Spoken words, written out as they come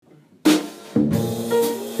How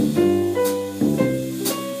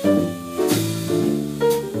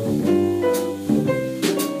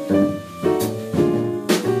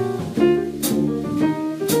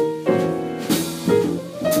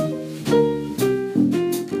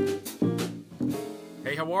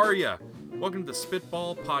are ya? Welcome to the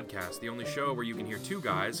Spitball Podcast, the only show where you can hear two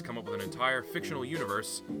guys come up with an entire fictional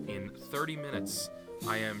universe in 30 minutes.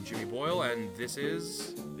 I am Jimmy Boyle, and this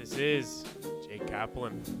is Jake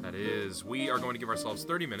Kaplan. That is. We are going to give ourselves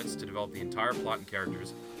 30 minutes to develop the entire plot and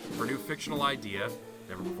characters for a new fictional idea,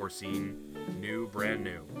 never before seen, new, brand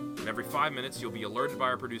new. And every 5 minutes, you'll be alerted by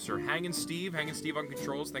our producer, Hangin' Steve. Hangin' Steve on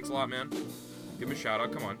controls. Thanks a lot, man. Give him a shout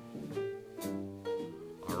out. Come on.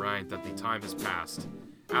 All right, that the time has passed.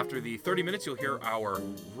 After the 30 minutes, you'll hear our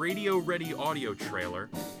radio-ready audio trailer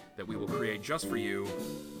that we will create just for you,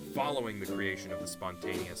 following the creation of the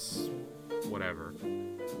spontaneous whatever.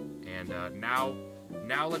 And now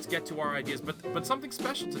let's get to our ideas. But something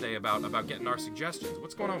special today about getting our suggestions.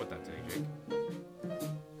 What's going on with that today, Jake?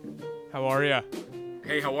 How are ya?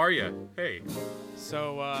 Hey, how are you? Hey.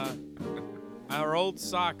 So, our old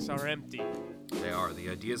socks are empty. They are. The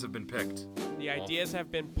ideas have been picked. The ideas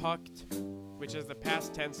have been pucked, which is the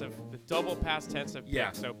past tense of the double past tense of pick.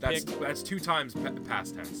 Yeah, so that's two times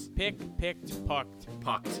past tense. Picked, pucked.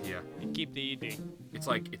 Pucked, yeah. And keep the ed. It's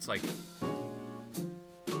like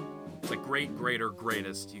great, greater,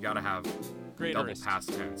 greatest. You gotta have double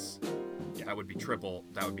past tense. Yeah. That would be triple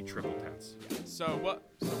tense. Yeah. So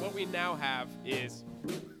what we now have is,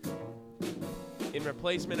 in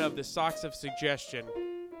replacement of the socks of suggestion,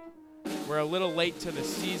 we're a little late to the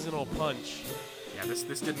seasonal punch. Yeah, this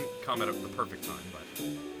didn't come at the perfect time,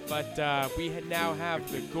 but we now have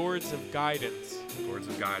the gourds of guidance. Gourds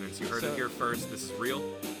of guidance. You heard it here first. This is real.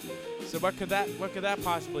 So what could that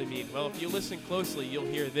possibly mean? Well, if you listen closely, you'll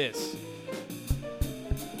hear this.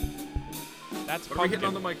 That's what pumpkin. Are we hitting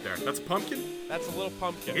on the mic there? That's pumpkin? That's a little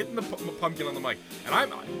pumpkin. Hitting the pumpkin on the mic.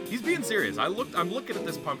 And he's being serious. I'm looking at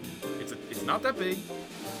this pumpkin. It's not that big,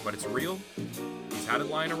 but it's real. He's had it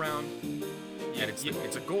lying around. And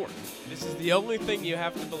it's a gourd. This is the only thing you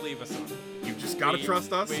have to believe us on. You just gotta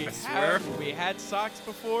trust us. I swear. We had socks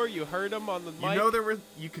before. You heard them on the mic. You know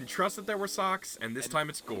you can trust that there were socks, and this time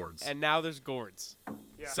it's gourds. And now there's gourds.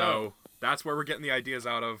 Yeah. So that's where we're getting the ideas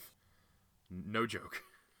out of. No joke.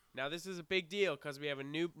 Now this is a big deal because we have a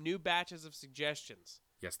new batches of suggestions.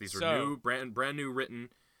 Yes, these are new, brand new written.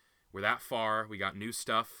 We're that far. We got new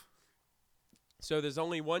stuff. So there's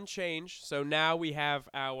only one change. So now we have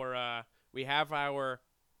our.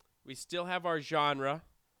 We still have our genre,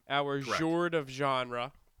 our Correct. Jord of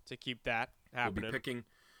genre, to keep that happening. We'll be picking.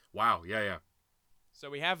 Wow, yeah. So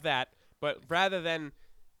we have that, but rather than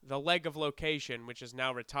the leg of location, which is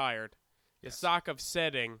now retired, the sock of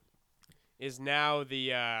setting is now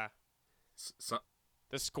the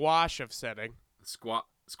squash of setting.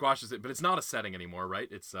 Squash is it, but it's not a setting anymore, right?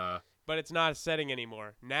 But it's not a setting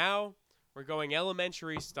anymore. Now we're going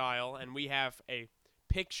elementary style, and we have a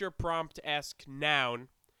picture prompt-esque noun.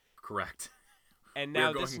 Correct. And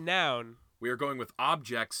now this noun... We are going with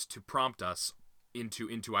objects to prompt us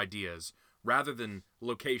into ideas rather than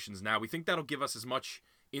locations now. We think that'll give us as much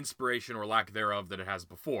inspiration or lack thereof that it has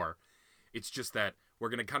before. It's just that we're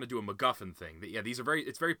going to kind of do a MacGuffin thing. Yeah, it's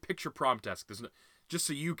very picture prompt-esque. There's no, just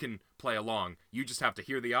so you can play along. You just have to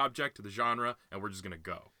hear the object, the genre, and we're just going to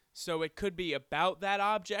go. So it could be about that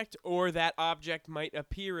object, or that object might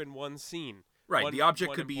appear in one scene. Right, the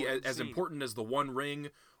object could be as important as the One Ring,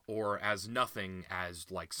 or as nothing as,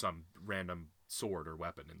 like, some random sword or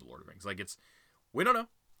weapon in The Lord of the Rings. We don't know.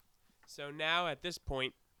 So now, at this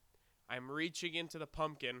point, I'm reaching into the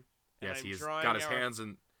pumpkin, and he's got his hands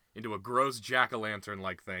into a gross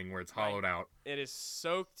jack-o'-lantern-like thing where it's hollowed out. It is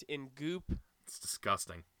soaked in goop. It's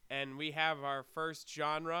disgusting. And we have our first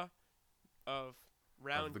genre of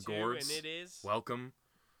round 2, gourds. And it is... Welcome.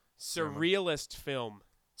 Surrealist film.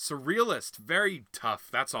 Surrealist, very tough.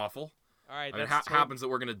 That's awful. All right, it happens that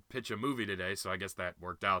we're going to pitch a movie today, so I guess that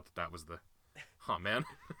worked out that was the... Oh, man.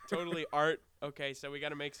 Totally art. Okay, so we got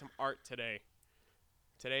to make some art today.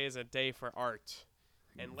 Today is a day for art.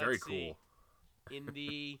 And very let's cool. See, in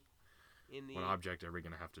the what object are we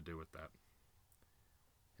going to have to do with that?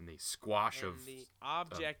 In the squash of... the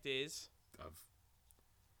object is... Of...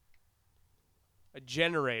 A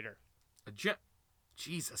generator.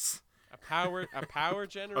 Jesus. A power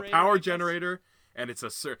generator. A power generator, and it's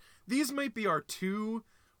these might be our two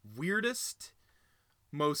weirdest,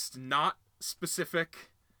 most not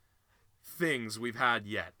specific things we've had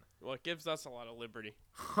yet. Well, it gives us a lot of liberty.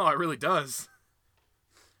 Oh, it really does.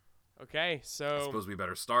 Okay, so... I suppose we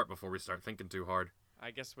better start before we start thinking too hard.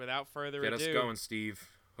 I guess without further ado... Get us going, Steve.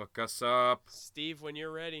 Hook us up. Steve, when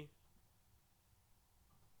you're ready.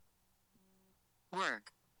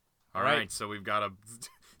 Work. All right. So we've got a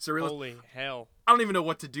surrealist. Holy hell. I don't even know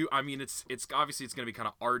what to do. I mean, it's obviously it's gonna be kind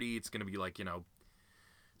of arty. It's gonna be like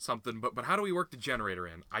something. But how do we work the generator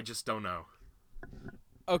in? I just don't know.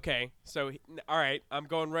 Okay, so all right, I'm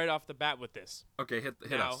going right off the bat with this. Okay, hit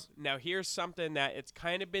now, us. Now here's something that it's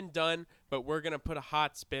kind of been done, but we're gonna put a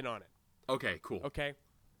hot spin on it. Okay, cool. Okay,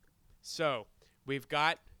 so we've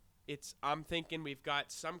got I'm thinking we've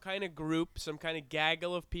got some kind of group, some kind of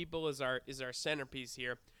gaggle of people is our centerpiece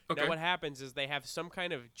here. Okay. Now what happens is they have some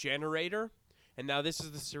kind of generator, and now this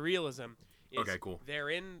is the surrealism. Okay, cool. They're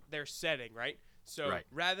in their setting, right? So Right.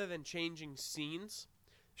 rather than changing scenes,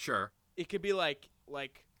 Sure. it could be like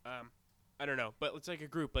I don't know, but it's like a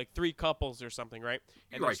group, like 3 couples or something, right?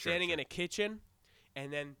 And they're Right, sure, standing sure. in a kitchen,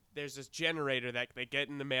 and then there's this generator that they get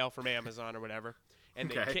in the mail from Amazon or whatever, and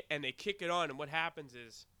Okay. they kick it on, and what happens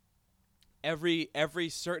is every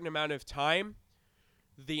certain amount of time,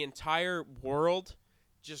 the entire world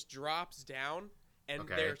just drops down, and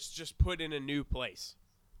Okay. they're just put in a new place.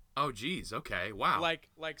 Oh, geez. Okay. Wow. Like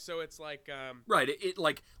so it's like Right. It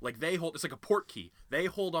like they hold. It's like a port key. They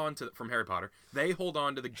hold on to from Harry Potter. They hold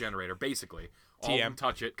on to the generator basically. All of them TM.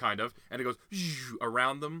 touch it, kind of, and it goes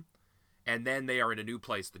around them, and then they are in a new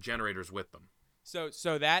place. The generator's with them. So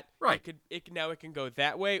that Right. it can go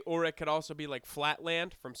that way, or it could also be like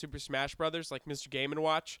Flatland from Super Smash Brothers, like Mr. Game and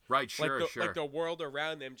Watch. Right. Sure. Like the world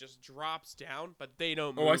around them just drops down, but they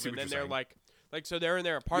don't Oh, move, I see and what then you're they're saying. like so they're in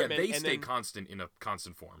their Yeah. apartment. They and stay then, constant in a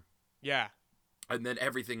constant form, yeah, and then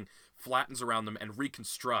everything flattens around them and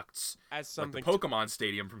reconstructs as like something. the Pokemon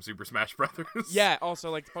Stadium from Super Smash Brothers. Yeah, also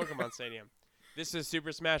like the Pokemon Stadium. This is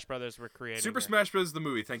Super Smash Brothers we're creating. Super here. Smash Bros. The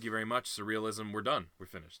movie. Thank you very much. Surrealism. We're done. We're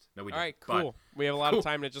finished. No, we All didn't. right, cool. We have a lot Cool. of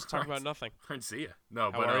time to just talk All right. about nothing. But, I didn't see ya.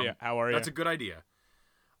 No, How but are you? How are you? That's a good idea.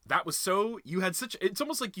 That was so. You had such. It's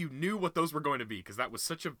almost like you knew what those were going to be because that was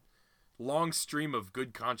such a long stream of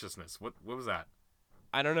good consciousness. What was that?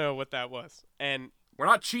 I don't know what that was, and We're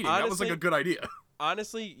not cheating. That was like Honestly- a good idea.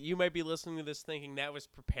 honestly, you might be listening to this thinking that was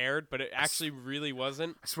prepared, but it actually really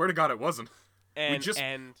wasn't. I swear to God, it wasn't. And just-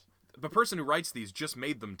 and The person who writes these just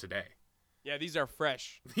made them today. yeah, these are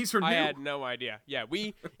fresh. These are new. I had no idea. Yeah,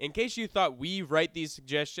 in case you thought we write these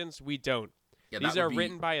suggestions, we don't. Yeah, These that are would be-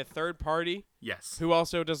 written by a third party Yes. who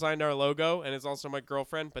also designed our logo and is also my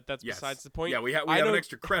girlfriend, but that's Yes. besides the point. Yeah, we have I an don't-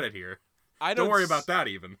 extra credit here. I Don't worry s- about that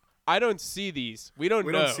even. I don't see these. We don't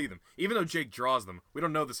We know. don't see them. Even though Jake draws them, we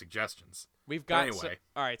don't know the suggestions. We've got anyway.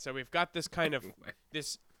 all right, so we've got this kind of Anyway.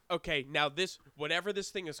 this okay, now this whatever this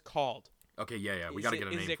thing is called. Okay, yeah. We is got to it- get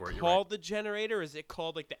a is name it for it. You're called the generator? Is it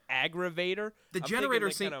called like the aggravator? The I'm generator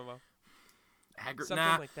thinking seem- like, kind of right. something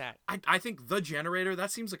Nah, like that. I think the generator, that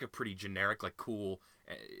seems like a pretty generic, like cool,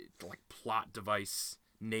 like plot device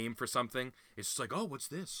name for something. It's just like, oh, what's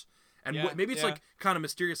this? And Yeah, maybe it's yeah. like kind of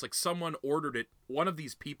mysterious, like someone ordered it, one of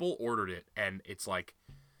these people ordered it, and it's like,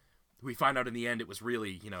 we find out in the end it was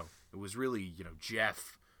really,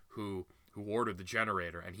 Jeff who ordered the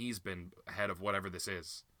generator, and he's been ahead of whatever this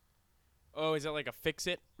is. Oh, is it like a fix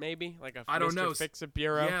it maybe? Like a I don't Mr. know. Fix It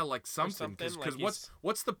Bureau? Yeah, like something. something, Because like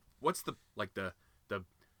what's the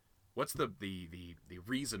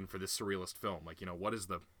reason for this surrealist film? Like, what is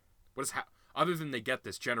other than they get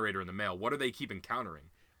this generator in the mail, what do they keep encountering?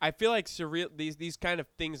 I feel like these kind of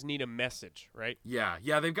things need a message, right? Yeah,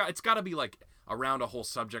 it's got to be like around a whole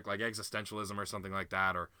subject like existentialism or something like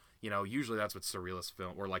that, or usually that's what surrealist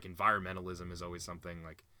film, or like environmentalism is always something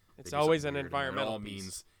like. they It's do always something an weird, and environmental It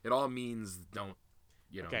piece. all means don't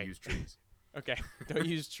Okay. use trees. Okay, don't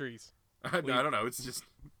use trees. I don't know. It's just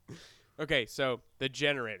Okay, so the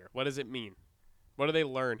generator. What does it mean? What do they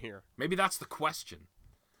learn here? maybe that's the question.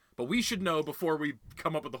 But we should know before we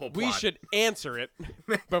come up with the whole plot. We should answer it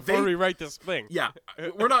before we write this thing. Yeah,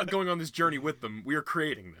 we're not going on this journey with them. We are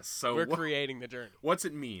creating this. So We're creating the journey. what's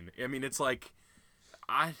it mean? I mean, it's like,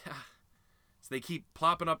 so they keep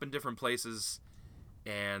plopping up in different places,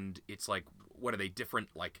 and it's like, what are they? Different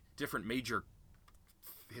major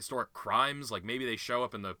historic crimes. Like maybe they show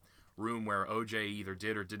up in the room where OJ either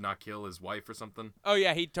did or did not kill his wife or something. Oh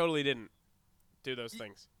yeah, he totally didn't do those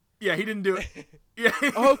things. Yeah, he didn't do it. Yeah.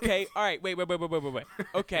 Okay, all right. Wait.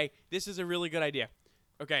 Okay, this is a really good idea.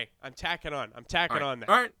 Okay, I'm tacking on that.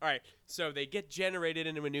 All right. All right. So they get generated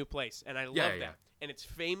into a new place, and I love Yeah, that. yeah. And it's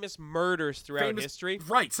famous murders throughout Famous- history.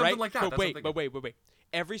 right, something like that. But That's what I'm wait, thinking. wait.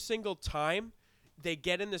 Every single time they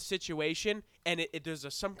get in the situation, and there's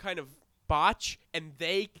some kind of botch and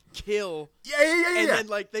they kill. Yeah. And then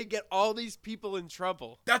like they get all these people in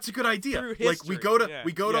trouble. That's a good idea. Through Like we history, go to yeah,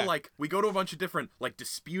 we go yeah. to like we go to a bunch of different like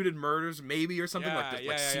disputed murders maybe or something like this, Yeah,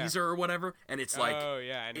 like yeah, yeah. Caesar or whatever, and it's like Oh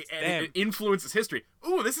yeah, and it's and them. it influences history.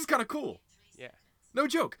 Ooh, this is kind of cool. Yeah. No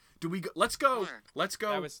joke. Do we go, let's go. Work. Let's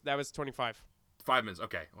go. That was 25. 5 minutes.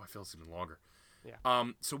 Okay. Oh, I feel it's even longer. Yeah.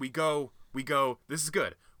 So we go this is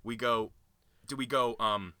good. We go do we go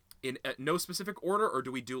in no specific order, or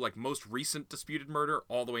do we do like most recent disputed murder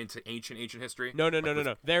all the way into ancient history? No. Like,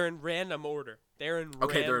 with- They're in random order. They're in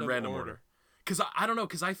random order. Cuz I don't know,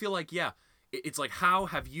 cuz I feel like it's like how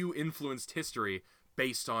have you influenced history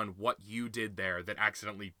based on what you did there that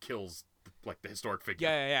accidentally kills like the historic figure.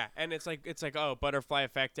 Yeah. And it's like oh, butterfly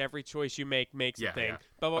effect. Every choice you make makes Yeah, a thing. yeah.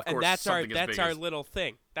 But Of and course, that's something as big our as- little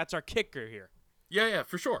thing. That's our kicker here. Yeah,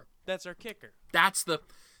 for sure. That's our kicker. That's the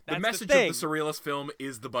That's the message thing. of the surrealist film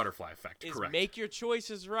is the butterfly effect, Is correct? make your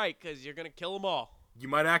choices right because you're gonna kill them all. You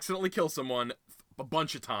might accidentally kill someone a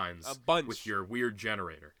bunch of times A bunch. with your weird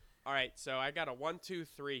generator. All right, so I got a 1, 2,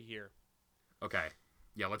 3 here. Okay.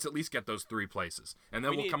 Yeah, let's at least get those 3 places. And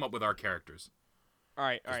then We we'll need- come up with our characters. All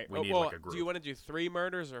right. we need, well, like, a group. do you want to do 3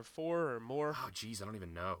 murders or 4 or more? Oh, jeez, I don't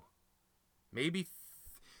even know. Maybe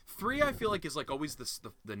 3 I feel like is like always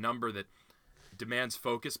the number that demands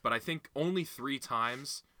focus, but I think only 3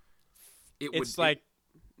 times It's like,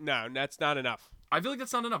 no, that's not enough. I feel like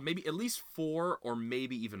that's not enough. Maybe at least 4 or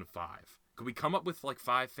maybe even 5. Could we come up with like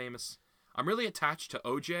 5 famous? I'm really attached to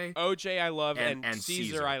OJ. OJ I love and And Caesar,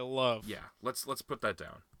 Caesar. I love. Yeah, let's put that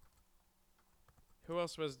down. Who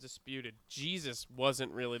else was disputed? Jesus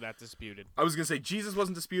wasn't really that disputed. I was gonna say Jesus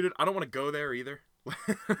wasn't disputed. I don't want to go there either.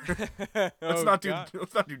 let's Oh, not God.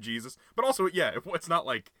 do Jesus. But also, yeah, it's not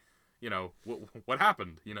like, what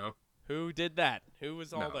happened, Who did that? Who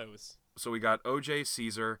was all No. those? So we got OJ,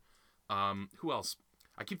 Caesar. Who else?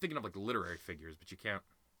 I keep thinking of like literary figures, but you can't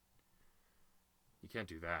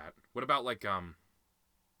do that. What about like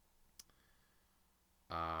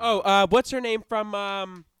What's her name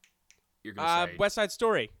from you're gonna say West Side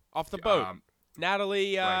Story? Off the boat.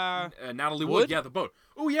 Natalie. right, Natalie Wood. Wood? Yeah, the boat.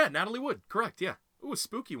 Oh yeah, Natalie Wood. Correct. Yeah. Ooh, a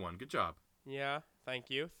spooky one. Good job. Yeah. Thank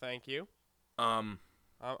you. Thank you. Do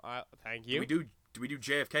you. we do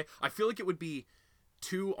JFK? I feel like it would be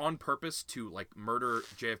too on purpose to like murder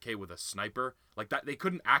JFK with a sniper like that. They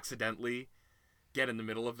couldn't accidentally get in the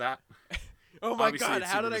middle of that. Oh my Obviously, God!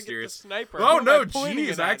 it's How super did mysterious. I get the sniper? Oh Who am no, I pointing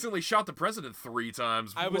jeez! it I at? accidentally shot the president 3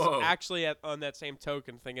 times. I was Whoa. actually on that same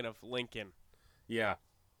token thinking of Lincoln. Yeah.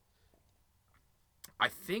 I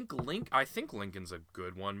think Lincoln's a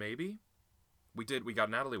good one. Maybe we got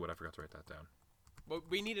Natalie Wood. I forgot to write that down. But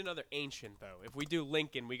we need another ancient though. If we do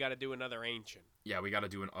Lincoln, we got to do another ancient. Yeah, we got to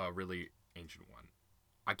do a really ancient one.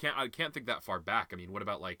 I can't think that far back. I mean, what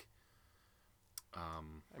about like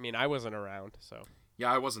I mean, I wasn't around, so.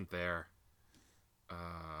 yeah, I wasn't there.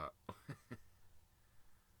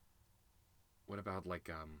 What about like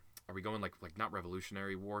are we going like not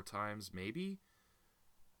Revolutionary War times? Maybe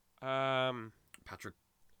Patrick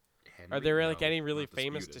Henry. Are there like No, any really not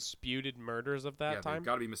famous disputed. disputed murders of that Yeah, time? they've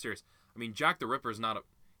got to be mysterious. I mean, Jack the Ripper is not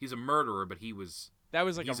he's a murderer, but That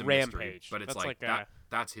was like he's a mystery, rampage. but it's That's like a,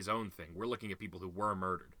 that's his own thing. We're looking at people who were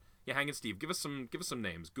murdered. Yeah, Hanging Steve, give us some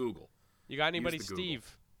names. Google. You got anybody, the Google.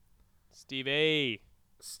 Steve? Steve A.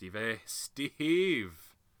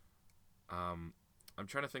 Steve. I'm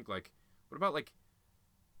trying to think like, what about like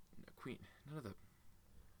Queen? None of the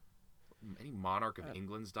any monarch of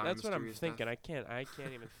England's died. That's what I'm mysterious thinking. death? I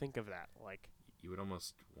can't even think of that. Like, You would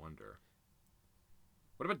almost wonder.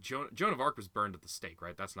 What about Joan of Arc was burned at the stake,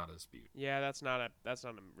 right? That's not a dispute. yeah, that's not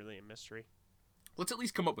really a mystery. Let's at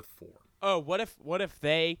least come up with 4. Oh, what if what if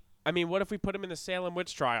we put him in the Salem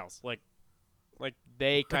witch trials? Like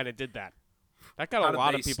they kind of did that. That got How a did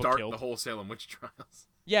lot they of people start killed. the whole Salem witch trials?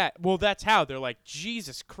 Yeah, well, that's how they're like,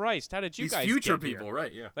 Jesus Christ, how did you These guys future get here? people,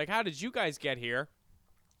 right? Yeah. Like, how did you guys get here?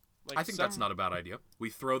 Like, I think that's not a bad idea.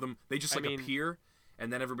 We throw them. They just I mean- appear,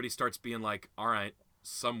 and then everybody starts being like, "All right,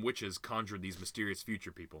 some witches conjured these mysterious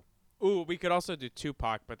future people." Ooh, we could also do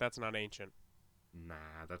Tupac, but that's not ancient.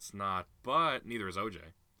 Nah, that's not. But neither is OJ.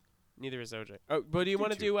 Neither is OJ. Oh, but do you Do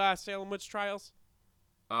want to do Salem witch trials?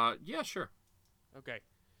 Yeah, sure. Okay.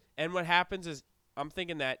 And what happens is, I'm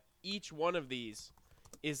thinking that each one of these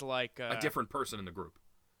is like A different person in the group.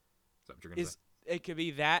 Is that what you're gonna say? It could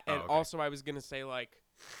be that, and okay. also I was gonna say like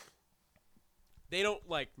they don't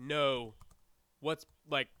like know what's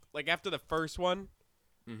like after the first one,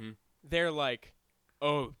 Mm-hmm. they're like,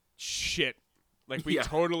 oh shit, like we Yeah.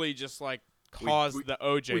 totally just like caused we- the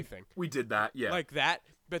OJ thing We did that. Yeah. like that,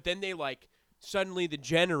 but then they like suddenly the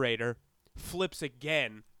generator flips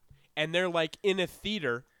again, and they're like in a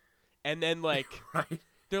theater, and then like Right.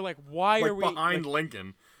 they're like, why Like are we behind like,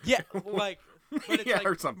 Lincoln. yeah, like, but it's Yeah, like,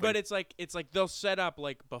 or something. but it's like they'll set up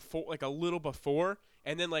like before, like a little before,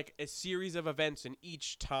 and then like a series of events, and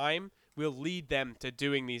each time will lead them to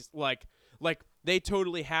doing these like they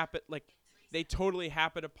totally happen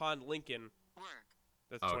upon Lincoln. Work.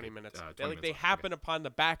 That's Oh, 20 okay. minutes. 20 They minutes they left, happen upon the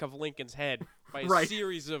back of Lincoln's head by a Right.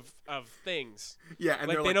 series of things. Yeah, and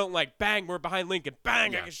Like they're they don't like bang, we're behind Lincoln.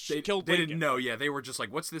 Bang, I yeah, just they, killed they Lincoln. didn't know. Yeah, they were just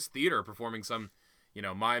like, what's this theater performing some,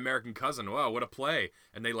 My American Cousin. Wow, what a play.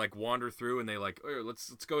 And they like wander through and they like, oh, let's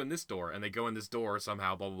go in this door. And they go in this door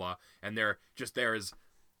somehow, blah, blah, blah. And they're just there is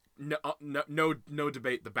no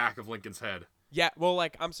debate, the back of Lincoln's head. Yeah, well,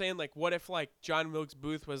 like I'm saying, like, what if like John Wilkes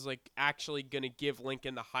Booth was like actually gonna give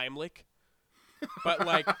Lincoln the Heimlich, but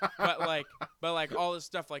like all this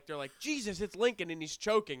stuff, like they're like, Jesus, it's Lincoln, and he's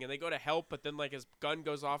choking, and they go to help, but then like his gun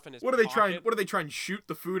goes off in his What are they trying? pocket. What are they trying to shoot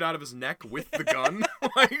the food out of his neck with the gun?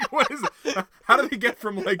 Like, what is it? How do they get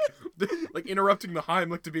from like interrupting the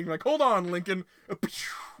Heimlich to being like, hold on, Lincoln?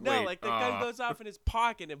 No, Wait, like the gun goes off in his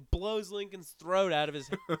pocket and blows Lincoln's throat out of his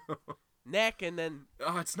neck, and then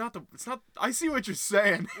It's not. I see what you're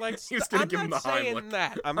saying. like He's gonna I'm give him the not saying Heimlich.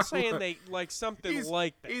 that. I'm saying they like something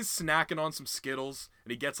like that. He's snacking on some Skittles,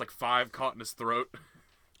 and he gets like 5 caught in his throat.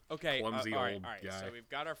 Okay, clumsy all right, old all right. guy. So we've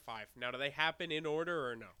got our 5. Now, do they happen in order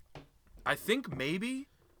or no? I think maybe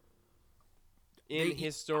In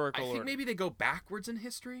historical I think order. maybe they go backwards in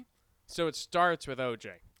history. So it starts with OJ.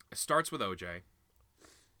 It starts with OJ,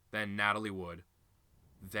 then Natalie Wood,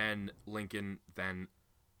 then Lincoln, then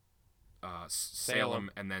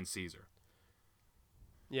Salem, and then Caesar.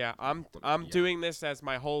 Yeah, I'm Yeah. doing this as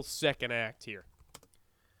my whole second act here.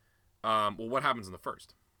 Well, what happens in the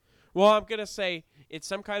first? Well, I'm gonna say it's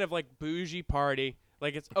some kind of like bougie party.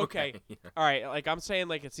 Like it's okay. Yeah. All right, like I'm saying,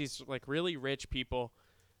 like it's these like really rich people.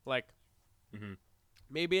 Like Mhm.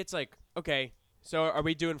 maybe it's like okay. So are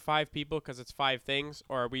we doing 5 people because it's 5 things,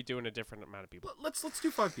 or are we doing a different amount of people? Let's do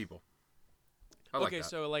 5 people. I like Okay, that.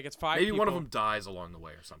 so like it's 5. Maybe people. one of them dies along the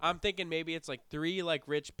way or something. I'm thinking maybe it's like 3 like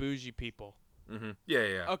rich bougie people.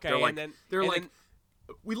 Yeah. Okay, They're like, and then they're and like, then-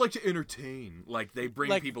 we like to entertain. Like they bring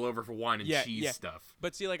Like- people over for wine and Yeah, cheese yeah. stuff.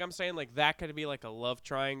 But see, like I'm saying, like that could be like a love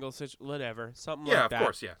triangle, whatever, something Yeah, like of that.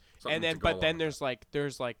 course, yeah. Something And then, to go but along then with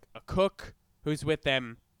there's like a cook who's with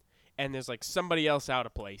them, and there's like somebody else out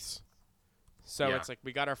of place. So Yeah. it's like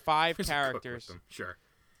we got our 5 There's a cook with characters, them, sure.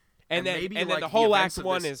 and then maybe, then like, the the whole events act of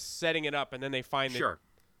 1 this- is setting it up, and then they find Sure.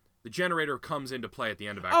 The generator comes into play at the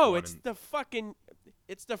end of Act Oh, 1. it's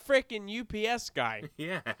the freaking UPS guy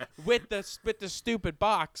yeah. with the stupid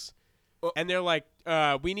box, Oh. and they're like,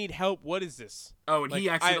 we need help. What is this? Oh, and Like, he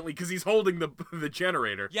accidentally, because he's holding the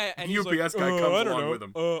generator. Yeah, and the he's UPS like, guy I comes don't along know. with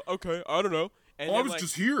him. Okay, I don't know. And Oh, I then, was like,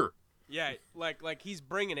 just here. yeah, like he's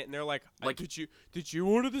bringing it, and they're like, Like- did you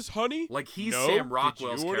order this, honey? Like he's No? Sam Did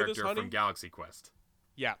Rockwell's you order this, character honey? from Galaxy Quest.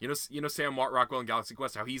 Yeah. You know Sam Rockwell in Galaxy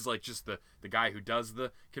Quest, how he's like just the guy who does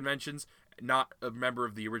the conventions, not a member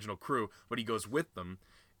of the original crew, but he goes with them.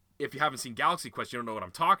 If you haven't seen Galaxy Quest, you don't know what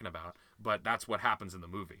I'm talking about, but that's what happens in the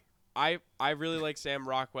movie. I really like Sam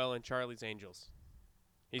Rockwell in Charlie's Angels.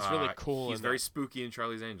 He's really cool. He's in very that. spooky in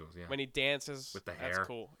Charlie's Angels, yeah. When he dances With the That's hair.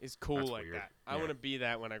 cool. He's cool That's like weird. that. I Yeah. want to be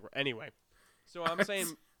that when I grow. Anyway, so I'm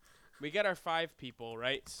saying we got our 5 people,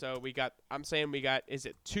 right? So I'm saying we got. Is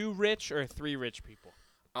it 2 rich or 3 rich people?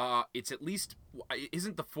 It's at least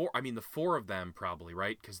isn't the 4? I mean, the 4 of them probably,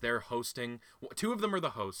 right? Because they're hosting. 2 of them are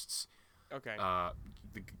the hosts. Okay.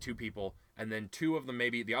 The 2 people, and then 2 of them,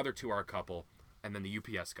 maybe the other 2 are a couple, and then the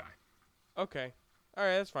UPS guy. Okay. All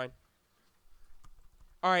right, that's fine.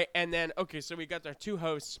 All right, and then so we got our 2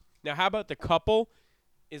 hosts. Now, how about the couple?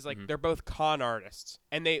 Is like they're both con artists,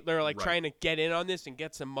 and they're like Right. trying to get in on this and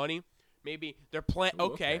get some money. Maybe they're Ooh,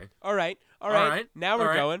 Okay. okay. All right. right, Now all we're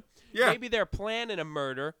right. going. Yeah. Maybe they're planning a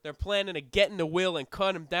murder. They're planning a get in the will and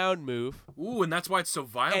cut him down move. Ooh, and that's why it's so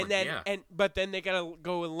violent. And then yeah. but then they gotta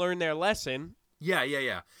go and learn their lesson. Yeah.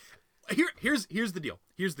 Here's the deal.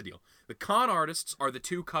 The con artists are the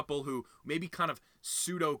 2 couple who maybe kind of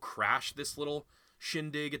pseudo crash this little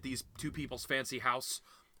shindig at these 2 people's fancy house,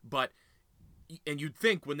 and you'd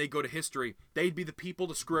think when they go to history they'd be the people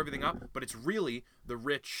to screw everything up, but it's really the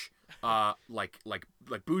rich, like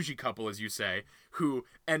bougie couple, as you say, who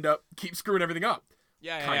end up keep screwing everything up.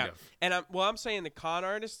 Yeah, Kind yeah. of. And I'm saying the con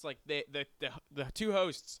artists, like the 2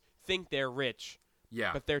 hosts think they're rich.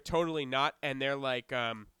 Yeah. But they're totally not, and they're like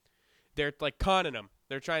conning them.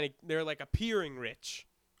 They're like appearing rich.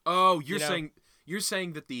 Oh, you know? you're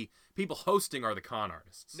saying that the people hosting are the con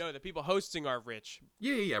artists. No, the people hosting are rich,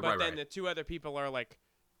 Yeah, but right, then right. the 2 other people are like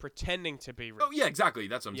pretending to be rich. Oh, yeah, exactly.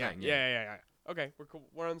 That's what I'm yeah, saying. yeah. Okay, we're cool.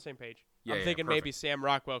 We're on the same page. Yeah, I'm yeah, thinking perfect. maybe Sam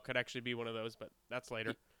Rockwell could actually be one of those, but that's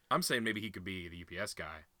later. I'm saying maybe he could be the UPS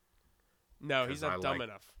guy. No, he's 'Cause not I dumb like-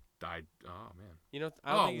 enough. Oh man. You know,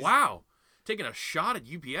 I don't Oh think he's- wow, taking a shot at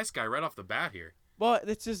UPS guy right off the bat here. Well,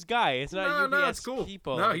 it's this guy. It's not No, UPS no, it's cool.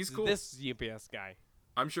 people. No, It's he's cool. This UPS guy.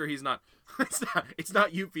 I'm sure he's not. It's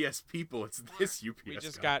not UPS people. It's this UPS.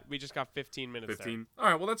 We just got 15 minutes 15. All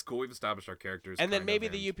right. Well, that's cool. We've established our characters. there. And then kind maybe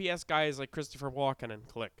of, the UPS guy is like Christopher Walken in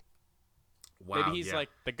Click. Wow. Maybe he's yeah. like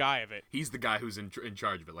the guy of it. He's the guy who's in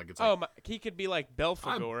charge of it. Like it's Oh, like, he could be like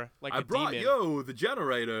Belphegor, like I a brought demon. the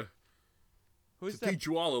generator Who's to that? teach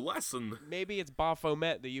you all a lesson. Maybe it's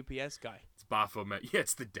Baphomet, the UPS guy. It's Baphomet. Yeah,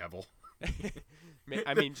 it's the devil.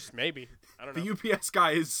 I mean, just maybe. I don't know. The UPS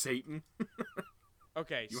guy is Satan.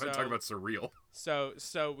 Okay, You so want to talk about surreal? so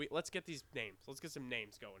let's get these names. Let's get some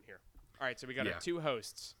names going here. All right, so we got Yeah. our two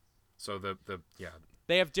hosts. So the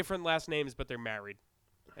They have different last names, but they're married,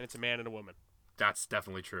 and it's a man and a woman. that's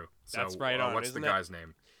definitely true. So, That's right on, What's isn't the it? guy's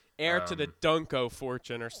name? Heir to the Dunko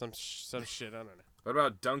fortune or some shit. I don't know. What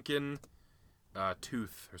about Duncan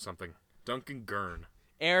Tooth or something? Duncan Gurn.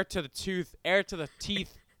 Heir to the teeth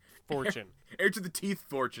fortune. Heir to the teeth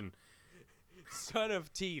fortune. Son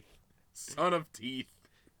of teeth. Son of teeth.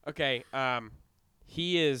 Okay,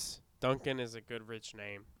 Duncan is a good rich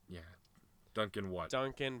name. Yeah. Duncan what?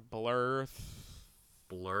 Duncan Blurth.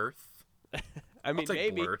 Blurth? I mean, I'll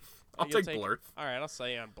take maybe. Blurth. I'll You'll take Blurth. All right, I'll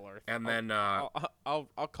say on Blurth. And then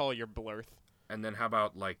I'll call your Blurth. and then how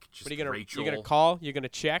about like just What are you gonna? Rachel? You gonna call? You gonna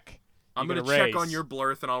check? I'm You gonna gonna check on raise? your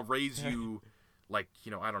Blurth and I'll raise you like,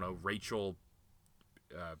 I don't know, Rachel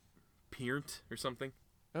Peart or something.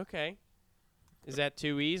 Okay. Is that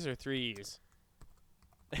 2 E's or 3 E's?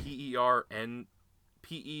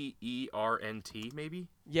 Peernt maybe?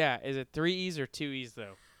 Yeah. Is it 3 E's or 2 E's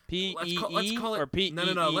though? P Let's E let's E call it or P E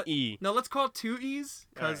no, E E? no, let's call it 2 E's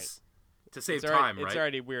cuz to save It's already, time, right? It's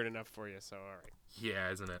already weird enough for you, so all right.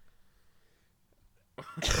 Yeah, isn't it?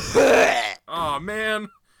 Oh man.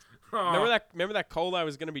 Oh. Remember that cold I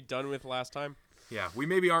was gonna be done with last time? Yeah, we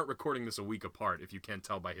maybe aren't recording this a week apart if you can't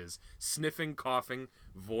tell by his sniffing, coughing,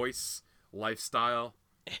 voice, lifestyle,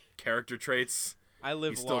 character traits. I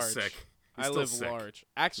live He's still large. sick. He's I still live sick. large.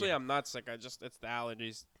 Actually, Yeah. I'm not sick. It's the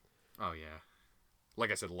allergies. Oh yeah.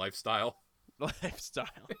 Like I said, lifestyle. Lifestyle.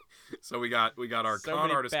 So we got our So con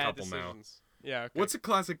many artist bad couple decisions. Yeah. Okay. What's a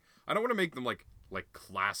classic? I don't want to make them like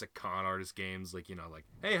classic con artist games, like like,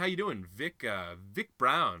 hey, how you doing, Vic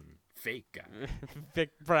Brown, fake guy.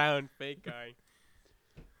 Vic Brown, fake guy.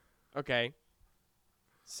 Okay.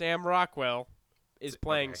 Sam Rockwell is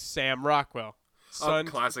playing Okay. Sam Rockwell. Son,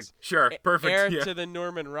 Classic. Sure, perfect. Heir Yeah, to the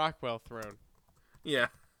Norman Rockwell throne. yeah.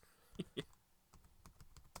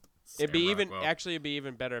 It'd be Sam even Rockwell. actually it'd be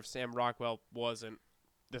even better if Sam Rockwell wasn't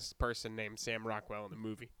this person named Sam Rockwell in the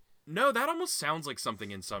movie. No, that almost sounds like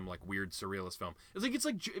something in some like weird surrealist film. It's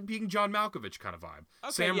like being John Malkovich kind of vibe.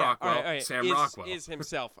 Okay, Sam yeah. Rockwell. All right. Sam is, Rockwell. is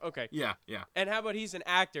himself. Okay. Yeah, yeah, And how about he's an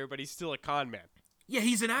actor, but he's still a con man? yeah.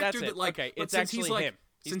 He's an actor That's that it. like. Okay, but it's since actually he's like, him.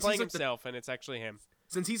 He's since playing like himself, and it's actually him.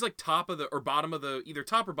 since he's like top of the or bottom of the either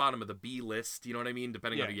top or bottom of the B list. You know what I mean?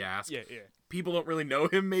 Depending Yeah. on who you ask. Yeah. People don't really know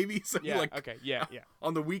him, maybe. So Yeah. like, Okay. Yeah. Yeah.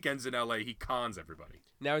 on the weekends in LA, he cons everybody.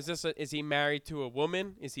 Now, is he married to a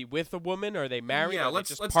woman? Is he with a woman? Are they married? Yeah, Are they let's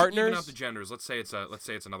just even partners. out the genders. Let's say it's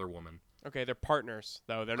another woman. Okay, they're partners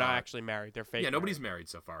though. They're not Uh, actually married. They're fake. Yeah, nobody's married. married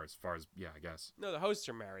so far. As yeah, I guess. No, the hosts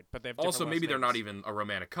are married, but they have Also, different maybe last they're not names. even a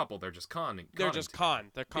romantic couple. They're just conning. They're just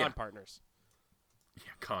conning They're con Yeah. partners. together.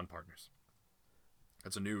 Yeah, con partners.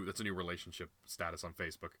 That's a new relationship status on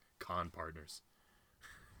Facebook. Con partners.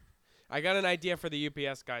 I got an idea for the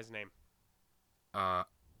UPS guy's name.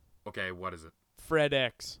 Okay, what is it? Fred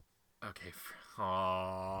X. Okay.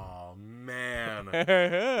 Oh man.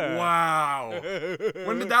 Wow.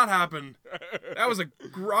 When did that happen? That was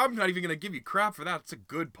I'm not even gonna give you crap for that. It's a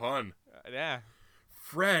good pun. Yeah.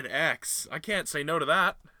 Fred X. I can't say no to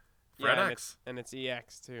that. Fred yeah, X. and it's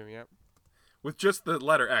EX too. Yep. With just the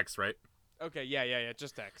letter X, right? Okay. Yeah.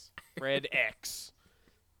 Just X. Fred X.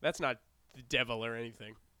 That's not the devil or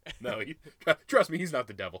anything. No, trust me, he's not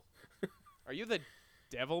the devil. Are you the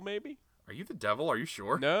devil? Maybe. Are you the devil? Are you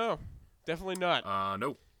sure? No, definitely not.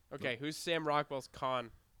 No. Okay, who's Sam Rockwell's con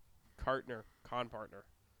partner? Con Partner.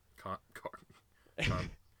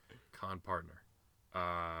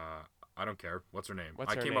 I don't care. What's her name?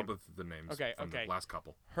 What's I her came name? up with the names Okay, from okay. the last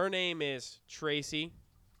couple. Her name is Tracy.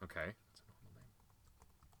 Okay.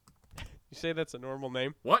 You say that's a normal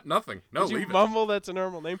name? What? Nothing. No, Did you leave it. mumble that's a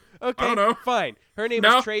normal name? Okay, don't know. fine. Her name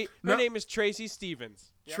No, is Her no. name is Tracy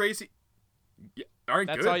Stevens. Yep. Tracy. Yeah, aren't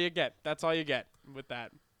That's good. all you get. That's all you get with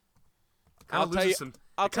that. Kinda I'll tell you. loses some,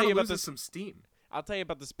 I'll it tell kinda you about loses this. some steam. I'll tell you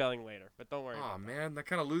about the spelling later, but don't worry. Oh about that. man, that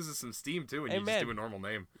kind of loses some steam too when Hey, you man. just do a normal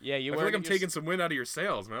name. Yeah, you I feel like earned I'm taking some wind out of your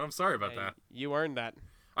sails, man. I'm sorry about that. You earned that.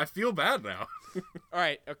 I feel bad now. All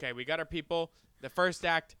right, okay, we got our people. The first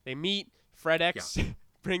act, they meet. Fred X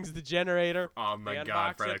brings the generator. Oh my They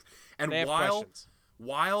God, unbox Fred it. X. And They have while questions.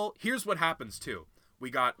 here's what happens too. We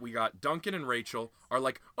got Duncan and Rachel are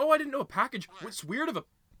like, oh, I didn't know a package. What's weird of a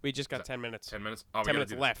We just got 10 minutes. 10 minutes? Oh, 10 we gotta minutes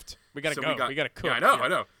do this. left. We gotta So go. We gotta cook. Yeah, I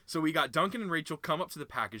know. So we got Duncan and Rachel come up to the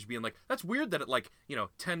package being like, that's weird that at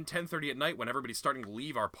 10:30 at night when everybody's starting to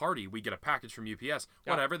leave our party, we get a package from UPS.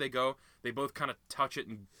 Yeah. Whatever, they go, they both kind of touch it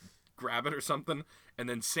and grab it or something. And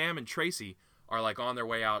then Sam and Tracy are like on their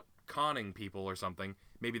way out conning people or something.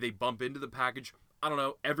 Maybe they bump into the package. I don't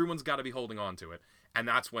know. Everyone's got to be holding on to it. And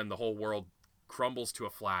that's when the whole world crumbles to a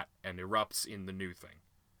flat and erupts in the new thing.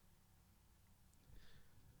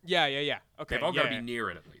 Yeah. Okay. They've all got to be near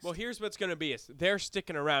it at least. Well, here's what's gonna be: is they're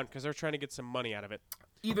sticking around because they're trying to get some money out of it.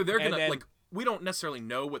 Either they're and gonna then- we don't necessarily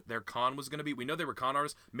know what their con was gonna be. We know they were con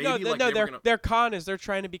artists. Maybe Their con is they're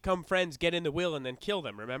trying to become friends, get in the will, and then kill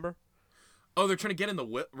them. Remember? Oh, they're trying to get in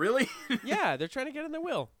the really? Yeah, they're trying to get in the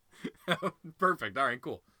will. Perfect. All right,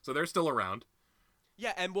 cool. So they're still around.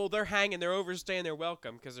 Yeah, and they're hanging, they're overstaying their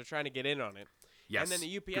welcome because they're trying to get in on it. Yes. And then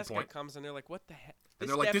the good UPS guy point. comes and they're like, "What the heck?" And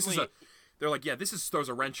they're like, they're like, yeah, this throws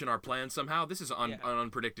a wrench in our plan somehow. This is an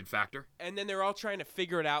unpredicted factor. And then they're all trying to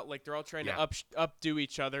figure it out, like they're all trying Yeah. to updo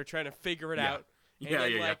each other, trying to figure it Yeah. out. And Yeah,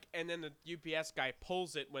 then, yeah. And then the UPS guy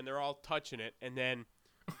pulls it when they're all touching it, and then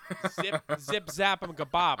zip, zap, and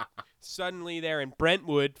kabob. Suddenly they're in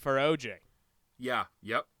Brentwood for OJ. Yeah.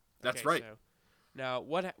 Yep. That's Okay, right. So now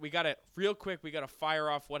we gotta real quick. We gotta fire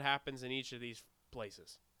off what happens in each of these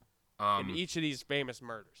places, in each of these famous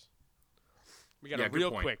murders. We gotta good real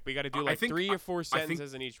point. quick. We gotta do I like think- 3 or 4 I think-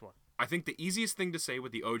 sentences in each one. I think the easiest thing to say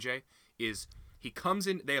with the OJ is he comes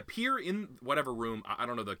in. They appear in whatever room. I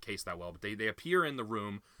don't know the case that well, but they appear in the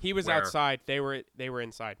room. He was where- outside. They were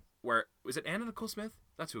inside. Where was it? Anna Nicole Smith?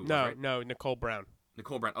 That's who it was, No, right? no, Nicole Brown.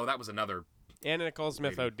 Nicole Brown. Oh, that was another. Anna Nicole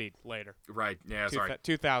Smith Lady. OD'd later. Right. Yeah. Sorry.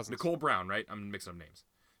 2000s. Nicole Brown, right? I'm mixing up names.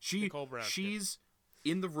 Nicole Brown, She's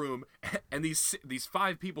in the room, and these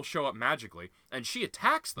 5 people show up magically, and she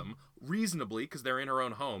attacks them reasonably because they're in her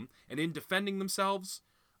own home. And in defending themselves,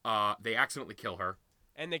 they accidentally kill her.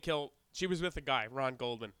 And they kill. She was with a guy, Ron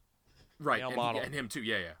Goldman. Right. Male And, model. and him too.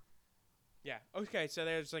 Yeah. Yeah. Yeah. Okay. So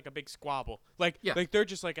there's like a big squabble. Like Yeah. they're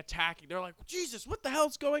just like attacking. They're like, Jesus, what the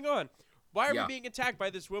hell's going on? Why are Yeah. we being attacked by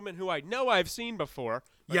this woman who I know I've seen before?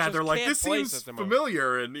 but Yeah. just They're like, can't this place seems at the moment?"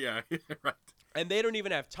 familiar, and yeah. Right. And they don't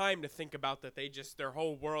even have time to think about that. Their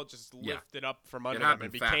whole world just Yeah. lifted up from under It them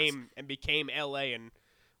and happened became LA and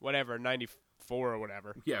whatever 94 or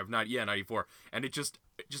whatever. Yeah. 94, and it just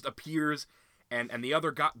appears, and the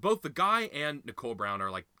other guy, both the guy and Nicole Brown are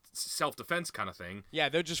like self-defense kind of thing. Yeah,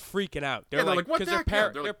 they're just freaking out. They're Yeah, they're like, "What the they're, heck?" Yeah,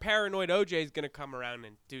 they're they're like- paranoid. OJ's gonna come around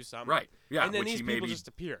and do something. Right. Yeah. And then which these he people maybe, just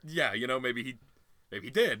appear. Yeah, maybe he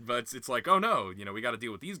did, but it's like, oh no, we got to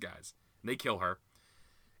deal with these guys. And they kill her.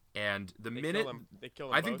 And the They minute kill them. They kill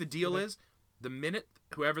them I think both. the deal is the minute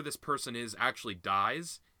whoever this person is actually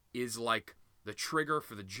dies is like the trigger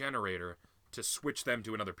for the generator to switch them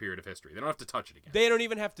to another period of history. They don't have to touch it again. They don't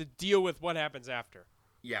even have to deal with what happens after.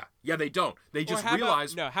 Yeah, they don't. They just Or how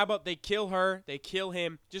realize About, no, how about they kill her, they kill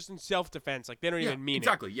him, just in self-defense. Like, they don't even mean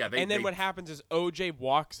exactly. it. Yeah, And then what happens is OJ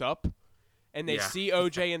walks up, and they Yeah. see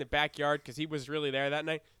OJ in the backyard because he was really there that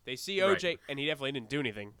night. They see OJ, Right. and he definitely didn't do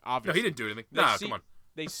anything, No, obviously. he didn't do anything. They Nah, see- come on.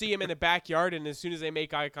 They see him in the backyard, and as soon as they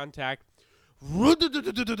make eye contact, Yeah.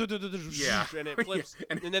 and it flips, Yeah,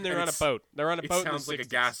 and then they're and on a it's- boat. They're on a It boat. sounds in like the a 60s.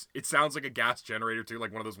 gas. It sounds like a gas generator too,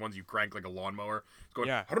 like one of those ones you crank like a lawnmower. It's going.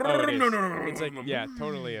 Yeah. Oh, it is. It's like, yeah,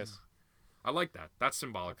 totally is. I like that. That's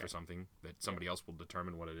symbolic for something that somebody else will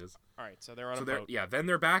determine what it is. All right, so they're on So a they're boat. then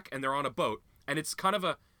they're back and they're on a boat, and it's kind of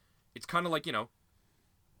like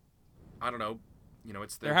I don't know,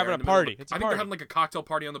 it's They're having in a the middle of party. It's a I think party. they're having like a cocktail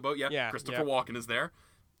party on the boat. Yeah, Yeah, Christopher yeah. Walken is there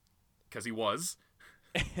because he was.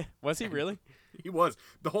 Was he really? He was.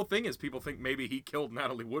 The whole thing is people think maybe he killed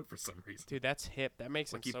Natalie Wood for some reason. Dude, that's hip. That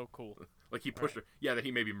makes him Like he- so cool. Like he pushed her. Yeah, that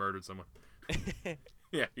he maybe murdered someone.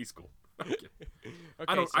 Yeah, he's cool. Okay. Okay,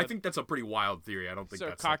 I don't. so, I think that's a pretty wild theory. I don't think so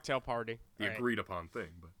that's like, cocktail party. the All right. agreed upon thing.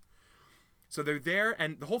 But so they're there,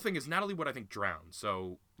 and the whole thing is Natalie Wood I think drowned.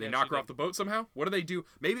 So they Yeah, knock she her did. off the boat somehow. What do they do?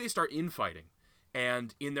 Maybe they start infighting,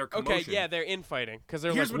 and in their commotion. Okay, yeah, they're infighting because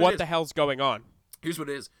they're Here's like, what it what is. the hell's going on? Here's what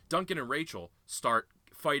it is: Duncan and Rachel start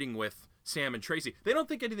fighting with Sam and Tracy. They don't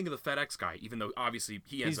think anything of the FedEx guy, even though obviously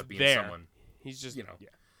he ends He's up being there. someone. He's just, Yeah.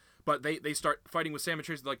 But they start fighting with Sam and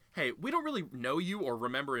Tracy. They're like, hey, we don't really know you or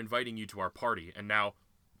remember inviting you to our party, and now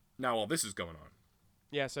all this is going on.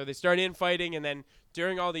 Yeah, so they start infighting, and then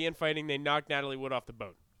during all the infighting, they knock Natalie Wood off the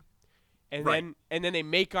boat. And Right. then they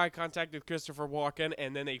make eye contact with Christopher Walken,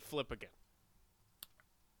 and then they flip again.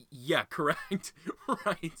 Yeah, correct.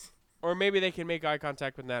 Right. Or maybe they can make eye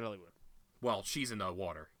contact with Natalie Wood. Well, she's in the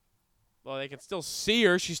water. Well, they can still see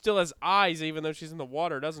her. She still has eyes, even though she's in the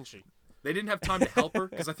water, doesn't she? They didn't have time to help her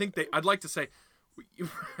because I think I'd like to say.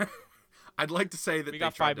 I'd like to say that We they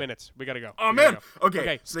got tried 5 to- minutes. We gotta go. Oh We gotta man. go. Okay.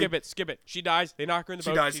 Okay, so skip it. She dies. They knock her in the She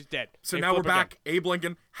boat. dies. She's dead. So They now we're flip again. back. Abe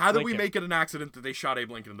Lincoln. How did we Lincoln. make it an accident that they shot Abe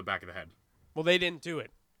Lincoln in the back of the head? Well, they didn't do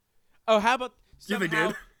it. Oh, how about Yeah, they somehow-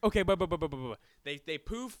 did. Okay, but they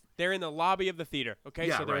poof. They're in the lobby of the theater. Okay,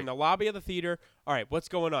 Yeah, so they're in right. the lobby of the theater. All right, what's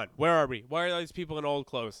going on? Where are we? Why are these people in old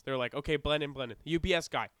clothes? They're like, okay, blend in. UPS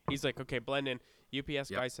guy. He's like, okay, blend in. UPS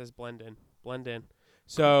Yep. guy says blend in.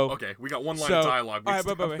 So Okay, we got one line so, of dialogue. All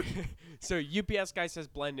right, but. So UPS guy says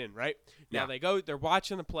blend in, right? Now Yeah. they're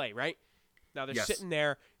watching the play, right? Now they're Yes. sitting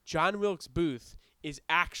there. John Wilkes Booth is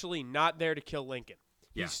actually not there to kill Lincoln.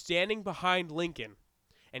 Yeah. He's standing behind Lincoln,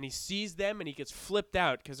 and he sees them, and he gets flipped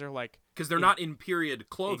out because they're like, Because they're not in period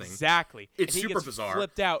clothing. exactly. It's And he super gets bizarre.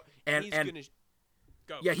 Flipped out, And- he's and- gonna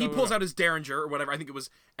go. Yeah, he go, pulls go. out his Derringer or whatever, I think it was,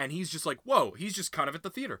 and he's just like, whoa, he's just kind of at the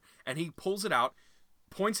theater. And he pulls it out,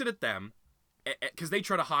 points it at them, because they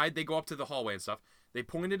try to hide. They go up to the hallway and stuff. They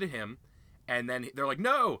point it at him, and then they're like,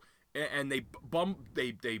 no! And they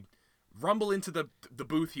they rumble into the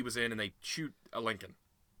booth he was in, and they shoot a Lincoln.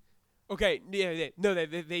 Okay,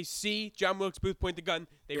 they see John Wilkes Booth point the gun.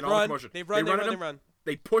 They In all the run. commotion. They run. They They run at run. him.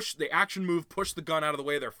 They push, they action move, push the gun out of the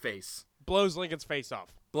way of their face. Blows Lincoln's face off.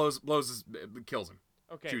 Kills him.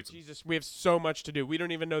 Okay, Shoots him. Jesus, we have so much to do. We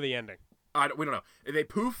don't even know the ending. We don't know. They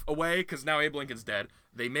poof away because now Abe Lincoln's dead.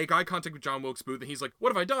 They make eye contact with John Wilkes Booth, and he's like, "What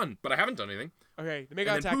have I done?" But I haven't done anything. Okay, they make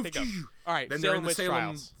And then contact. They poof, go. All right, Then they're in Salem the witch Salem.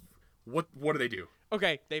 trials. What do they do?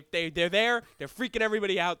 Okay, they're there. They're freaking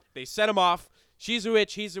everybody out. They set them off. She's a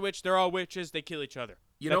witch. He's a witch. They're all witches. They kill each other.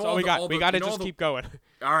 You That's know all we all got. the- We gotta you know all just the- keep going.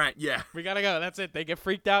 All right, yeah. We gotta go. That's it. They get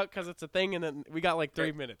freaked out because it's a thing, and then we got like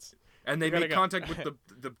 3 minutes. And they We gotta make go. contact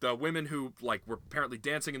with the women who like were apparently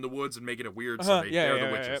dancing in the woods and making it weird. Uh-huh, So yeah, they're yeah, the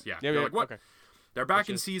yeah, witches. yeah. Yeah. Yeah, They're yeah, like, what? okay. They're back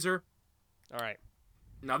in Witches. Caesar. All right.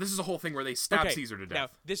 Now this is a whole thing where they stab Okay, Caesar to Now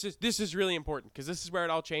death. this is really important because this is where it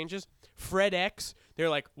all changes. Fred X, they're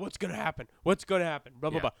like, "What's gonna happen? What's gonna happen?" Blah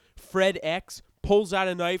blah Yeah. blah. Fred X pulls out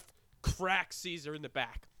a knife, cracks Caesar in the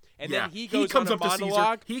back, and yeah. then he goes comes on a up to Caesar.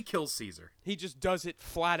 monologue. He kills Caesar. He just does it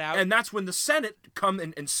flat out. And that's when the Senate come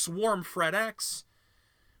and swarm Fred X,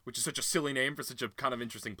 which is such a silly name for such a kind of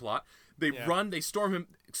interesting plot. They Yeah. run, they storm him,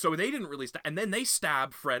 so they didn't really and then they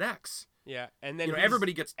stab Fred X. yeah, and then You know, he's-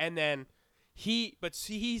 everybody gets- and then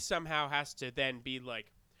he somehow has to then be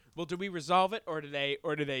like, "Well, do we resolve it, or do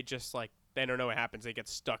they just like they don't know what happens? They get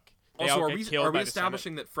stuck." They Also, all are get we killed by the Senate.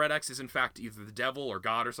 establishing that Fred X is in fact either the devil or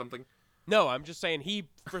God or something? No, I'm just saying he,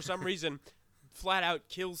 for some reason, flat out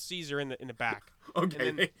kills Caesar in the back. Okay,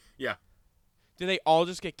 And then- yeah. Do they all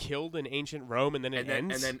just get killed in ancient Rome and then it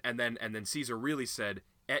And ends? then Caesar really said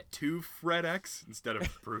 "et tu, Fred X" instead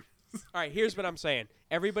of Brutus. All right, here's what I'm saying.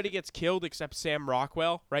 Everybody gets killed except Sam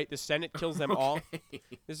Rockwell, right? The Senate kills them all.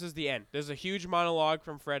 This is the end. There's a huge monologue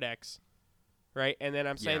from Fred X, right? And then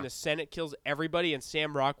I'm saying Yeah. the Senate kills everybody and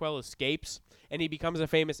Sam Rockwell escapes and he becomes a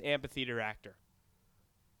famous amphitheater actor.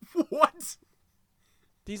 What?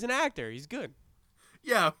 He's an actor. He's good.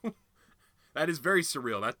 Yeah. That is very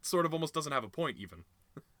surreal. That sort of almost doesn't have a point even.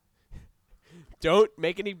 Don't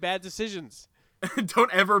make any bad decisions.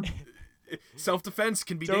 Don't ever. Self-defense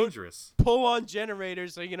can be Don't- dangerous. Pull on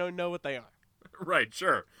generators so you don't know what they are. Right,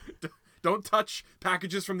 sure. Don't touch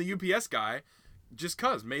packages from the UPS guy just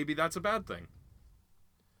 'cause. Maybe that's a bad thing.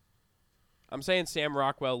 I'm saying Sam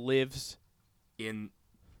Rockwell lives in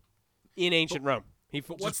ancient Rome. He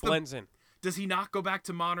what's just the- blends in. Does he not go back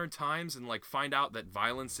to modern times and like find out that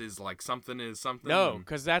violence is like something is something? No, and-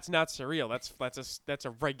 because that's not surreal. That's a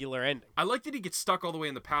regular ending. I like that he gets stuck all the way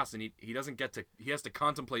in the past and he doesn't get to. He has to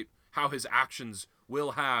contemplate how his actions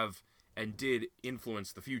will have and did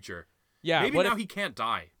influence the future. Yeah. Maybe what now if, he can't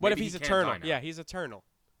die. what Maybe if he's he can't eternal? die now. Yeah, he's eternal.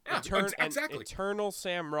 Yeah, exactly. Eternal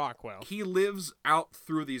Sam Rockwell. He lives out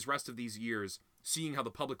through these rest of these years, seeing how the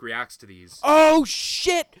public reacts to these. Oh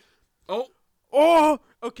shit! Oh, Oh,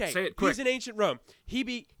 okay. Say it quick. He's in ancient Rome. He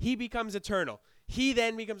becomes eternal. He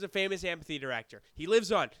then becomes a famous amphitheater actor. He lives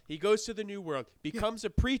on. He goes to the New World, becomes a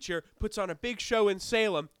preacher, puts on a big show in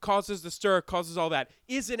Salem, causes the stir, causes all that.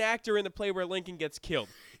 Is an actor in the play where Lincoln gets killed.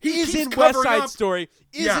 He is keeps in West covering Side up. Story.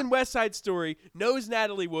 Is Yeah. in West Side Story. Knows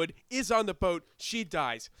Natalie Wood. Is on the boat. She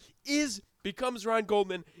dies. Becomes Ron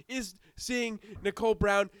Goldman. Is seeing Nicole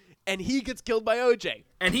Brown. and he gets killed by OJ.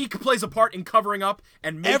 And he plays a part in covering up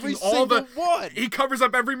and making Every all single one. He covers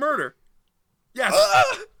up every murder. Yes.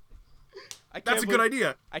 That's a good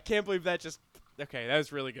idea. I can't believe that just. Okay, that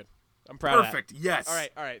was really good. I'm proud of that. Perfect. Yes.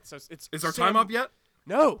 All right. So it's. Is our Sam- time up yet?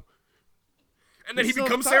 No. And then We he still have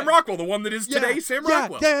becomes time. Sam Rockwell, the one that is today Sam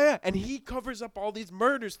Rockwell. Yeah. And he covers up all these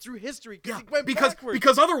murders through history because he went backwards.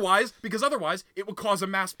 because otherwise it would cause a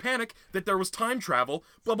mass panic that there was time travel.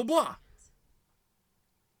 Blah blah blah.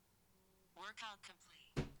 Workout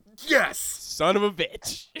complete. Yes. Son of a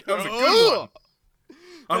bitch. That was a good one.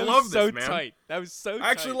 I That love was this, so man. tight. That was so tight.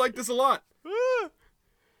 I actually like this a lot.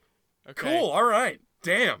 Okay. Cool. All right.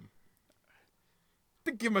 Damn. I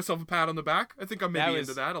think give myself a pat on the back. I think I'm maybe That was-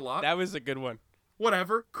 into that a lot. That was a good one.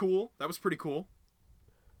 Whatever. Cool. That was pretty cool.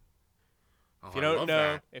 Oh, If you I don't love know,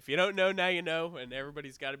 that. if you don't know, now you know, and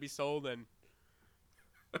everybody's got to be sold. And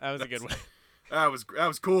that was a good one. That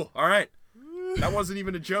was cool. All right. That wasn't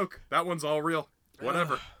even a joke. That one's all real.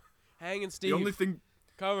 Whatever. Hang and Steve, The only thing.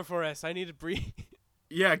 cover for us. I need to breathe.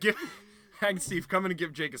 Yeah. Give. Hang Steve, come in and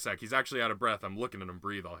give Jake a sec. He's actually out of breath. I'm looking at him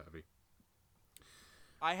breathe all heavy.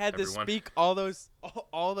 I had Everyone. to speak all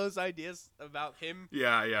those ideas about him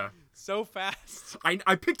Yeah. so fast.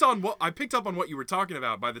 I picked up on what you were talking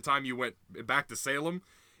about by the time you went back to Salem,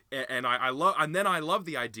 and I love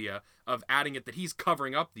the idea of adding it that he's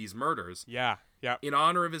covering up these murders Yeah. in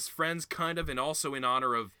honor of his friends, kind of, and also in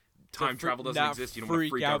honor of time travel doesn't not exist. You don't want to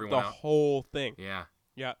freak out everyone the out. whole thing. Yeah.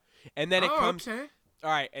 Yeah. And then it comes. Okay. All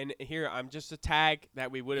right, and here I'm just a tag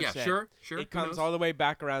that we would have Yeah. said. Sure. It Who comes knows? all the way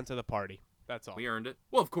back around to the party. That's all. We earned it.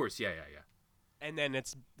 Well, of course. Yeah. And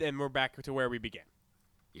then we're back to where we began.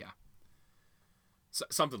 Yeah.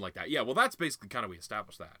 Something like that. Yeah. Well, that's basically kind of we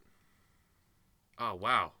established that. Oh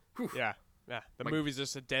wow. Whew. Yeah. The Like- movie's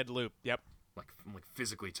just a dead loop. Yep. I'm like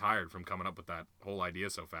physically tired from coming up with that whole idea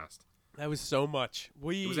so fast. That was so much.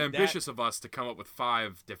 It was ambitious of us to come up with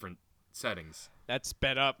 5 different settings. That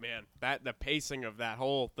sped up, man. The pacing of that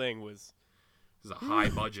whole thing was. This is a high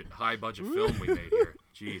budget film we made here.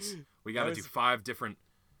 Jeez, we got to That do was- 5 different,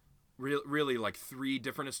 really like 3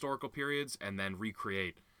 different historical periods, and then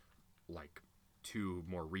recreate like 2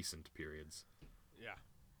 more recent periods. Yeah.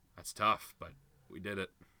 That's tough, but we did it.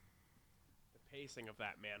 The pacing of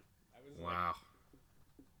that, man. That was Wow.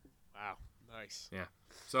 wow. Nice. Yeah.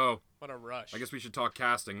 So What a rush. I guess we should talk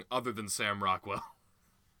casting other than Sam Rockwell.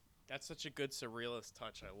 That's such a good surrealist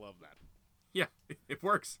touch. I love that. Yeah, it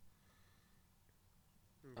works.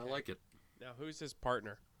 I Okay. like it. Now, who's his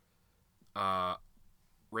partner?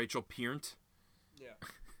 Rachel Piernt. Yeah.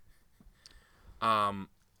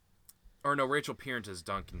 Or no, Rachel Piernt is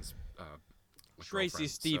Duncan's. Tracy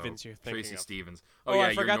girlfriend, Stevens so you're thinking Tracy of. Stevens. Oh, yeah,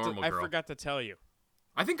 I forgot your normal to. girl. I forgot to tell you.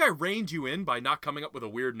 I think I reined you in by not coming up with a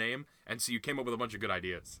weird name, and so you came up with a bunch of good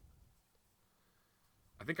ideas.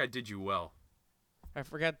 I think I did you well. I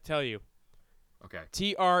forgot to tell you. Okay.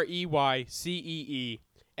 TreyCeestephenz.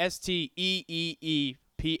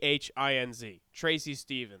 Tracy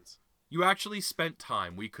Stevens. You actually spent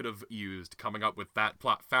time we could have used coming up with that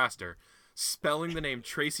plot faster, spelling the name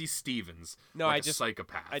Tracy Stevens No, like I a just-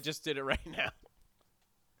 psychopath. I just did it right now.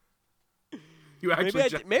 You actually Maybe I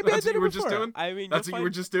ju- maybe I that's did what it you were just before. doing? I mean, That's you'll what you were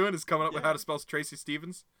find- just doing, is coming up with Yeah. how to spell Tracy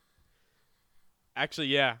Stevens? Actually,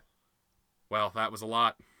 yeah. Well, that was a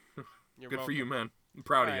lot. You're Good for welcome. you, man. I'm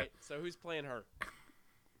proud All of right, so who's playing her? you.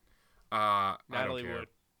 I Natalie don't care.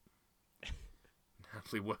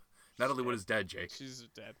 Wood. Natalie Wood is dead, Jake. She's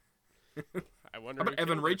dead. I wonder. How about who Evan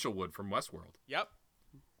killed her. Rachel Wood from Westworld? Yep,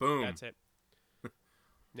 Boom. that's it.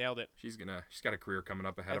 Nailed it. She's got a career coming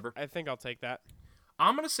up ahead of her. I think I'll take that.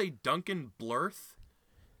 I'm gonna say Duncan Blurth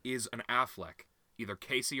is an Affleck, either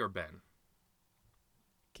Casey or Ben.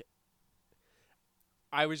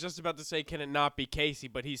 I was just about to say, can it not be Casey?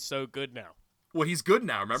 But he's so good now. Well, he's good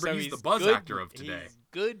now. Remember, So he's the buzz good- actor of today. He's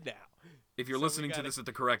good now. If you're so we listening to gotta- this at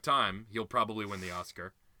the correct time, he'll probably win the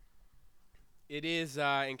Oscar. It is,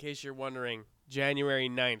 in case you're wondering, January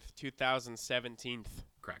 9th, 2017.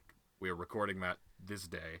 Correct. We are recording that this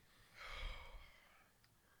day.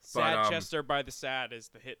 Sad Chester by the Sad is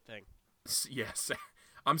the hit thing. Yes,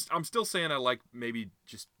 I'm still saying I like maybe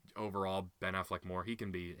just overall Ben Affleck more. He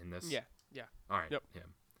can be in this. Yeah. All right. Yep.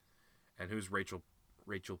 Him. And who's Rachel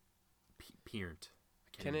Piernt?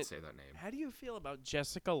 I can't Can even it- say that name. How do you feel about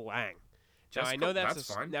Jessica Lange? Now, I Jessica- know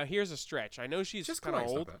that's fine. Now here's a stretch. I know she's Jessica kind of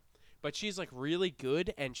Lange's not old, bad. but she's like really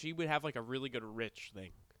good, and she would have like a really good rich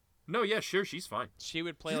thing. No, yeah, sure, she's fine. She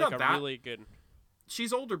would play She's like not a that- really good.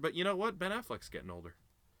 She's older, but you know what? Ben Affleck's getting older.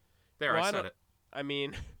 There, Well, I I said don't- it. I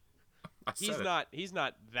mean, I said it. he's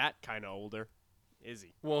not that kind of older, is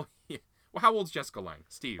he? Well, yeah. Well, how old's Jessica Lange?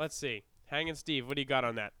 Steve. Let's see. Hanging Steve, what do you got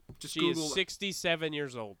on that? Just She Google. is 67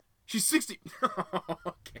 years old. She's 60.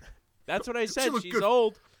 Okay. That's what I She said. looked She's good.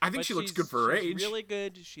 old. I think but she looks she's- good for her she's age. really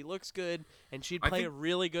good. She looks good, and she'd I play think- a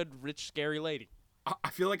really good, rich, scary lady. I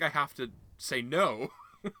feel like I have to say no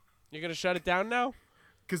You're gonna shut it down now?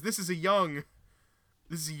 because this is a young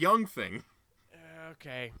thing.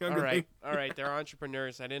 Okay. Younger All right. than- All right. They're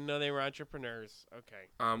entrepreneurs. I didn't know they were entrepreneurs. Okay.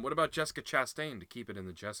 What about Jessica Chastain to keep it in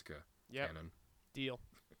the Jessica Yep. canon? Deal.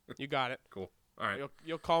 You got it. Cool. All right.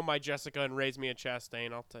 You'll call my Jessica and raise me a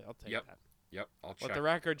Chastain. I'll take Yep. that. Yep. I'll check. Let the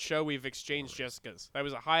record show we've exchanged Jessicas. That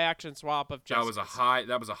was a high action swap of Jessicas.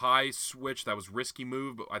 That was a high switch. That was risky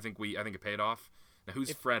move, but I think it paid off. Now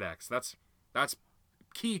who's Fred X? That's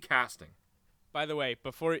key casting. By the way,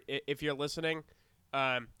 if you're listening,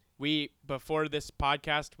 before this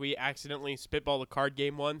podcast we accidentally spitballed a card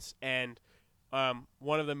game once, and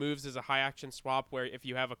one of the moves is a high action swap where if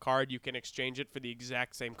you have a card you can exchange it for the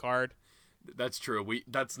exact same card. That's true.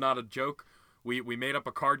 That's not a joke. We made up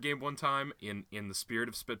a card game one time in the spirit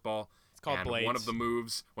of spitball. It's called and Blades. One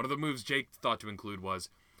of the moves Jake thought to include was,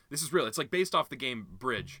 this is real. It's like based off the game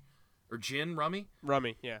Bridge or Gin Rummy.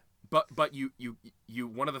 Rummy, yeah. But you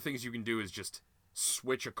one of the things you can do is just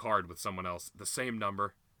switch a card with someone else, the same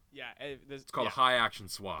number. Yeah, It's called a high action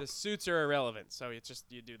swap. The suits are irrelevant, so it's just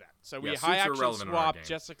you do that. So we Yeah, high suits are action irrelevant in our swap game.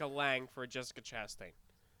 Jessica Lang for Jessica Chastain.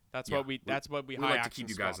 That's Yeah, what we We high like to action keep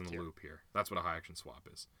you guys in swapped the here. loop here. That's what a high action swap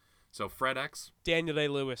is. So Fred X. Daniel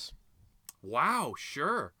Day-Lewis. Wow,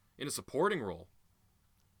 sure. In a supporting role.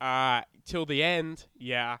 Till the end,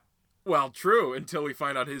 yeah. Well, true, until we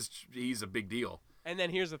find out he's a big deal. And then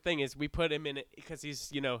here's the thing: is we put him in it because he's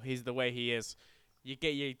the way he is.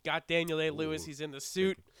 You got Daniel Day-Lewis. Ooh. He's in the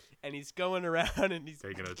suit and he's going around and he's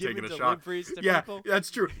Taking giving a shot. deliveries to Yeah, people.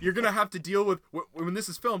 that's true. You're gonna have to deal with when this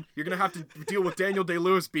is filmed. You're gonna have to deal with Daniel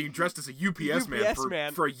Day-Lewis being dressed as a UPS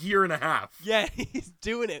man for a year and a half. Yeah, he's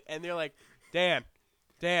doing it, and they're like, Dan.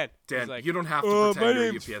 Dan, He's like, you don't have to pretend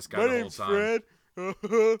you're a UPS guy the whole time.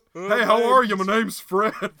 Fred. Hey, how are you? My name's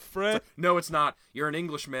Fred. Fred. No, it's not. You're an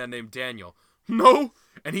Englishman named Daniel. No,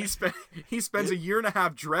 and he spends a year and a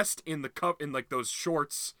half dressed in like those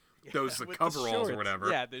shorts, those With the coveralls or shorts. whatever.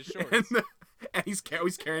 Yeah, the shorts. And he's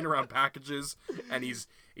always carrying around packages, and he's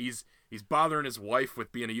bothering his wife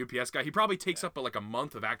with being a UPS guy. He probably takes up like a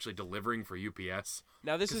month of actually delivering for UPS.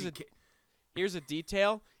 Now this 'Cause is he here's a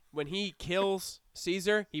detail. When he kills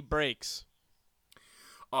Caesar, he breaks.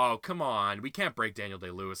 Oh, come on. We can't break Daniel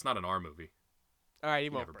Day-Lewis. Not in our movie. All right, he He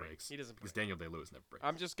won't never break. breaks. He doesn't Because break. Daniel Day-Lewis never breaks.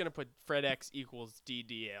 I'm just gonna put Fred X equals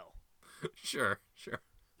DDL. Sure.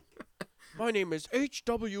 My name is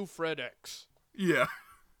HW Fred X. Yeah.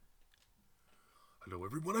 Hello,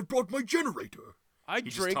 everyone. I brought my generator. I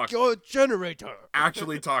just drink talks- your generator.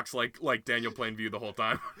 Actually talks like Daniel Plainview the whole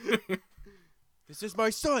time. This is my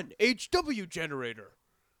son, HW Generator.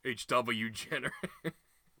 HW Jenner.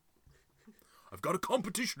 I've got a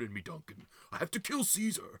competition in me, Duncan. I have to kill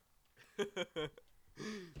Caesar.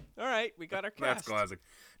 All right, we got our cast. That's classic.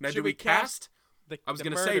 Now, Should do we cast? The, I was the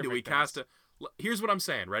gonna say, murder do we victims. cast a? Here's what I'm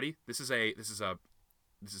saying. Ready? This is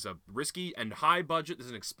a risky and high budget. This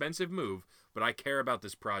is an expensive move, but I care about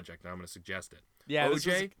this project, and I'm gonna suggest it. Yeah, this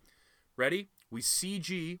OJ, was- ready? We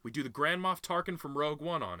CG. We do the Grand Moff Tarkin from Rogue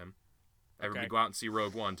One on him. Everybody Okay. go out and see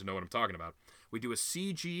Rogue One to know what I'm talking about. We do a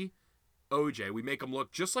CG OJ. We make him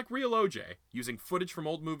look just like real OJ, using footage from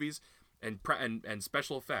old movies and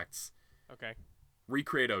special effects. Okay.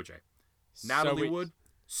 Recreate OJ. So Natalie we- Wood,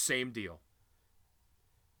 same deal.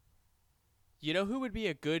 You know who would be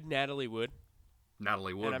a good Natalie Wood?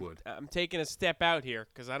 Natalie And Wood I'm, would. I'm taking a step out here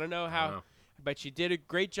because I don't know how, know. but she did a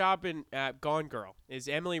great job in Gone Girl. Is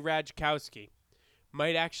Emily Ratajkowski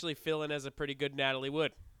might actually fill in as a pretty good Natalie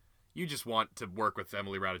Wood. You just want to work with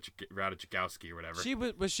Emily Ratajkowski or whatever. She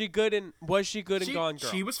was she good in Gone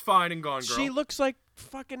Girl? She was fine in Gone Girl. She looks like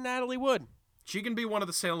fucking Natalie Wood. She can be one of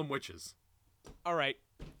the Salem witches. All right,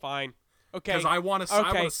 fine. Okay. Because I want to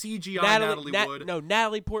CGI Natalie Wood. No,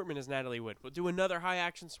 Natalie Portman is Natalie Wood. We'll do another high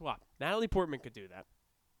action swap. Natalie Portman could do that.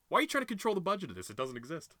 Why are you trying to control the budget of this? It doesn't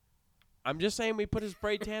exist. I'm just saying we put a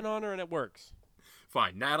spray tan on her and it works.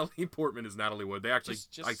 Fine. Natalie Portman is Natalie Wood. They actually,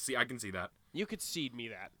 Just- I can see that. You could seed me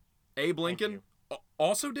that. Abe Thank Lincoln,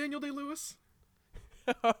 also Daniel Day-Lewis.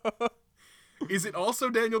 Is it also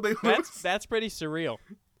Daniel Day-Lewis? That's pretty surreal.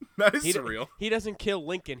 That is He d- surreal. He doesn't kill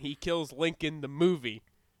Lincoln. He kills Lincoln the movie.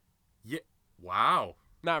 Yeah. Wow.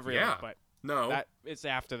 Not really, Yeah. but No. that it's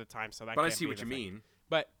after the time, so that. But I can't see be what the you thing. mean.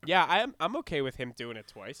 But yeah, I'm okay with him doing it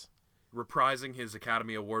twice. Reprising his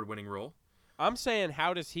Academy Award-winning role. I'm saying,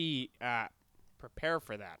 how does he prepare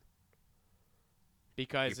for that?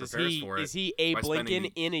 Because He is prepares he for it is he Abe by spending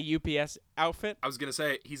Lincoln in a UPS outfit? I was gonna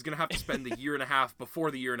say he's gonna have to spend the year and a half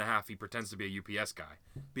before the year and a half he pretends to be a UPS guy,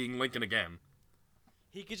 being Lincoln again.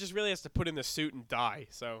 He could just really has to put in the suit and die.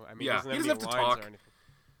 So I mean, Yeah, doesn't he have doesn't any have to lines talk. or anything.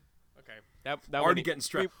 Okay, that Already one- getting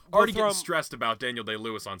stressed. we'll Already throw getting him- stressed about Daniel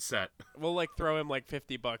Day-Lewis on set. We'll like throw him like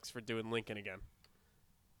 $50 for doing Lincoln again.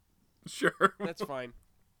 Sure. That's fine.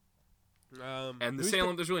 And the who's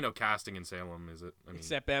Salem, there's really no casting in Salem, is it? I mean,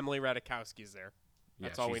 except Emily Ratajkowski's there. yeah,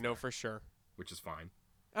 That's all we she's know there, for sure. which is fine.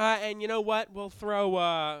 And you know what? We'll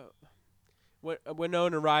throw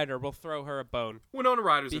Winona Ryder. We'll throw her a bone Winona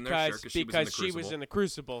Ryder's in there, sure, because she was in the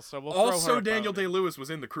Crucible. So we'll throw her Also, a Daniel bone. Day-Lewis was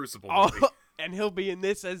in the Crucible Oh, movie. and he'll be in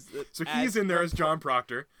this as So he's in there as John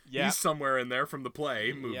Proctor. Yeah. He's somewhere in there from the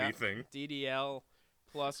play movie Yeah. thing. DDL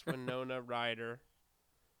plus Winona Ryder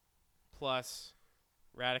plus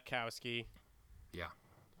Ratajkowski Yeah.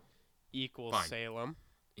 equals Fine. Salem.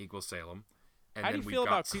 Equals Salem. And How do then you we've feel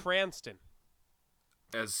got about Cranston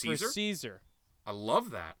as for Caesar? Caesar? I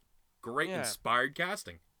love that. Great Yeah. inspired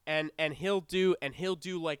casting. And he'll do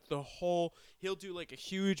like he'll do like a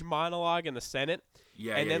huge monologue in the Senate,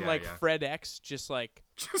 Yeah, and yeah, then yeah, like yeah. Fred X just like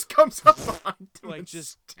just comes up behind him Like, and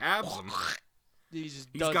just- stabs him.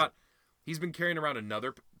 He's been carrying around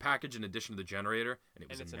another package in addition to the generator, and it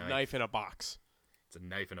was and it's a a knife in a box. It's a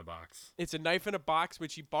knife in a box. It's a knife in a box,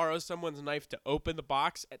 which he borrows someone's knife to open the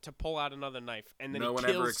box to pull out another knife, and then No he one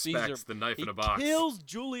kills ever expects Caesar. the knife he in a box. kills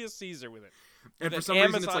Julius Caesar with it, And with for an some reason,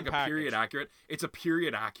 it's Amazon like a package. period accurate. It's a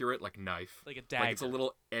period accurate like knife. like a dagger. Like it's a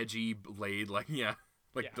little edgy blade, like Yeah.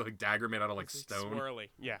 like dagger made out of like It's stone. swirly.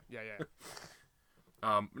 Yeah.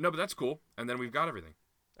 No, but that's cool. And then we've got everything.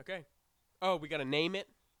 Okay. Oh, we gotta name it.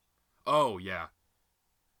 Oh yeah.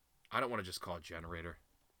 I don't want to just call it generator.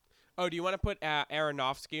 Oh, do you want to put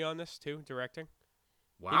Aronofsky on this too, directing?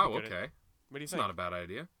 Wow. good at- Okay. What do you It's think? not a bad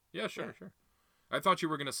idea. Yeah, sure, Yeah. sure. I thought you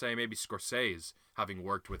were gonna say maybe Scorsese, having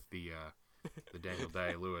worked with the Daniel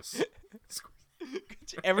Day-Lewis.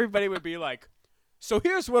 Everybody would be like, "So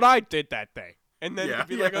here's what I did that day," and then Yeah, it'd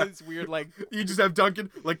be like, yeah. "Oh, this weird like." You just have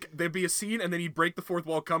Duncan, like, there'd be a scene, and then he'd break the fourth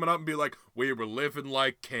wall coming up and be like, we were living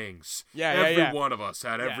like kings. Yeah, Every yeah. one of us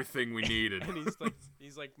had Yeah. everything we needed. And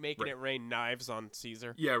he's like making it rain knives on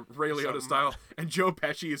Caesar. Yeah, Ray Liotta Something. style. And Joe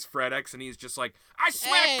Pesci is Fred X, and he's just like, I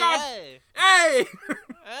swear Hey, to God, hey, hey!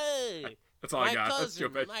 hey, That's all I got. That's Joe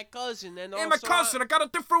Pesci. my cousin, and Hey, also my cousin, I got a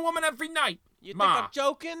different woman every night. you Ma. think I'm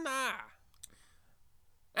joking? Nah.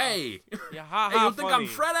 Hey. Yeah, ha Hey, ha. you think I'm funny.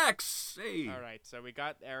 Fred X? Hey. All right, so we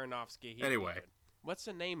got Aronofsky. He'd be Anyway. good. What's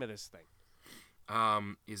the name of this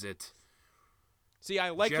thing? Is it See, I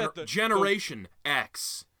like that the Generation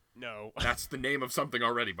X? No. That's the name of something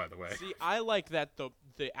already, by the way. See, I like that the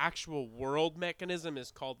actual world mechanism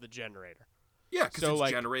is called the generator. Yeah, because So, it's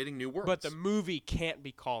like, generating new worlds. But the movie can't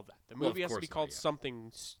be called that. The Well, of movie has to course be not, called yeah.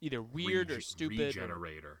 something either weird or stupid. or-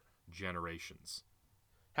 Regenerator. Generations.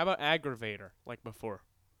 How about aggravator, like before?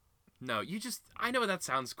 No, I know that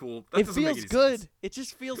sounds cool. That It doesn't make feels any good. sense. It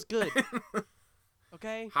just feels good.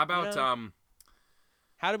 Okay. How about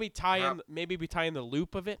How do we tie how- in? Maybe we tie in the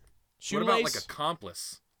loop of it. what Shoelace. about like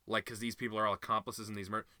accomplice? Like, because these people are all accomplices in these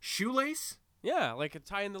shoelace? Yeah, like a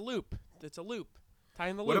tie in the loop. It's a loop. Tie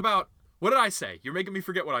in the What loop. about what did I say? You're making me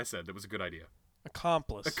forget what I said. That was a good idea.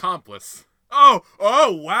 accomplice? Accomplice. Oh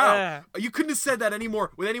wow! Ah. You couldn't have said that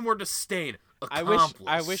anymore with any more disdain. I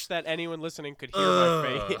Accomplice. wish that anyone listening could hear my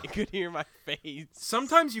face. Ugh. Could hear my face.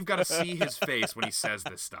 Sometimes you've got to see his face when he says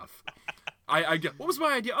this stuff. I get. What was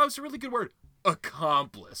my idea? Oh, it's a really good word.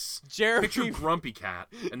 Accomplice. Jeremy Picture Grumpy Cat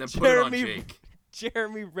and then put it on Jeremy- Jake.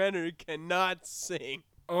 Jeremy Renner cannot sing.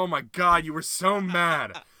 Oh my God, you were so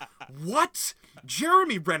mad. What?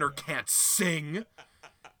 Jeremy Renner can't sing.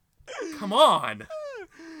 Come on.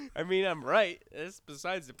 I mean, I'm right. That's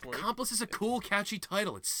besides the point. Accomplice is a cool, catchy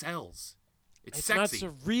title. It sells. It's It's sexy.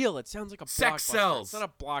 not surreal. It sounds like a Sex blockbuster. sells. It's not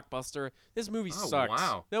a blockbuster. This movie Oh, sucks.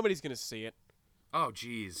 wow. Nobody's gonna see it Oh,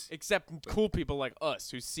 jeez. except cool people like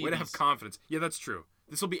us who see. Way to these. have confidence. Yeah, that's true.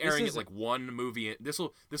 This will be This airing is at like one movie. This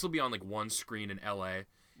will be on like one screen in L.A.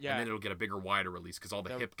 Yeah. And then it'll get a bigger, wider release because all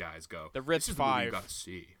the hip guys go. the Ritz this is the movie 5. you got to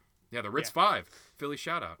see. Yeah, the Ritz Yeah. 5. Philly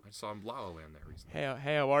shout out. I saw him La La Land there recently.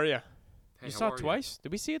 Hey, how are you? Hey, You how saw are it twice?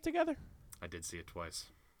 Did we see it together? I did see it twice.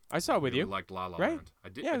 I saw it with Really you. liked La La right? Land. I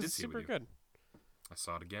did. Yeah, I it did was see it super with you. good. I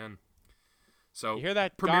saw it again. So You hear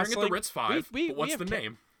that? premiering at Gosling? the Ritz 5. We but what's have the ca-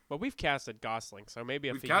 name? Well, we've casted Gosling, so maybe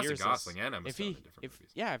if We've he casted hears Gosling this, and Emma if Stone he, in different if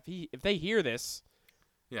movies. yeah, if they hear this,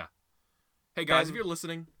 Yeah. Hey guys, Then- if you're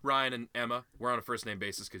listening, Ryan and Emma, we're on a first name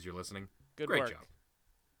basis because you're listening. good Great work. job.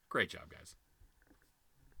 Great job, guys.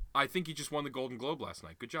 I think you just won the Golden Globe last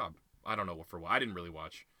night. Good job. I don't know what for what. I didn't really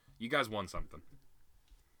watch. You guys won something.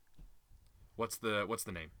 What's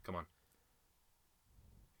the name? Come on.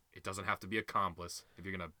 It doesn't have to be accomplice if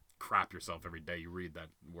you're gonna crap yourself every day you read that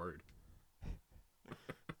word.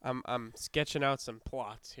 I'm sketching out some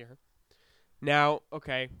plots here. Now,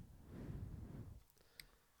 okay.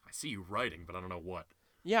 I see you writing, but I don't know what.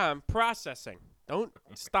 Yeah, I'm processing. Don't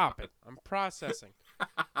stop it. I'm processing.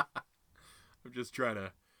 I'm just trying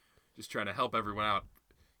to help everyone out,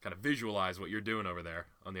 kind of visualize what you're doing over there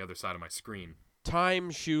on the other side of my screen.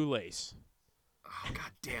 Time shoelace. Oh,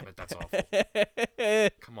 God damn it, that's awful.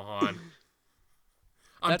 Come on.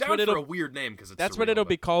 I'm That's down what for it'll- a weird name because it's That's surreal, what it'll but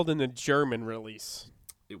be called in the German release.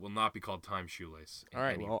 It will not be called Time Shoelace in All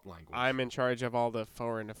right, any well, language. I'm in charge of all the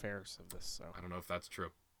foreign affairs of this, so. I don't know if that's true.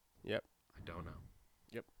 Yep. I don't know.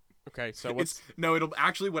 Okay, so what's... It'll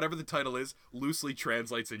actually, whatever the title is, loosely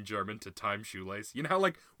translates in German to Time Shoelace. You know how,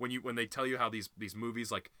 like, when they tell you how these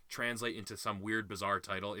movies, like, translate into some weird, bizarre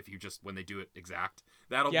title if you just, when they do it exact?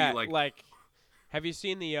 That'll be, like... have you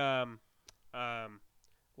seen the,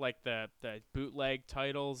 like, the bootleg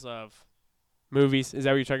titles of movies? Is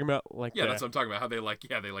that what you're talking about? Like, Yeah, that's what I'm talking about.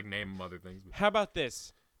 How they name other things. How about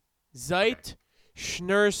this? Zeit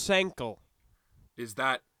Schnürsenkel. Is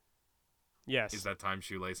that Yes. Time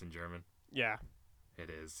Shoelace in German? Yeah. It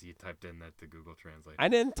is. You typed in that to Google Translate. I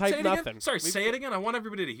didn't Say type it nothing. again? Sorry, say it again. I want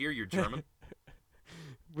everybody to hear your German.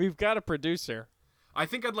 We've got a producer. I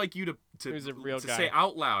think I'd like you to Who's a real guy. say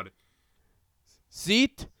out loud.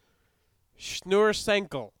 Zeit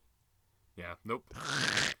Schnürsenkel. Yeah, nope.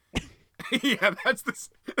 Yeah, that's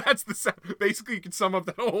the sound. Basically, you can sum up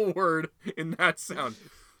that whole word in that sound.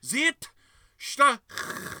 Zit, shta.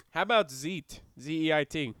 How about Zeit?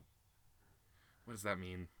 Z-E-I-T. What does that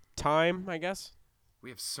mean? Time, I guess. We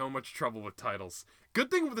have so much trouble with titles. Good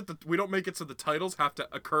thing that we don't make it so the titles have to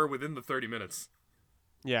occur within the 30 minutes.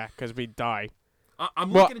 Yeah, because we die.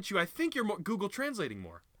 I'm Well- looking at you. I think you're Google translating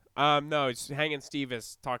more. No, it's Hanging Steve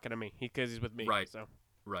is talking to me because he's with me. Right. So.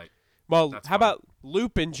 Right. Well, That's how fine. about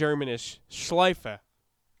loop in German is Schleife?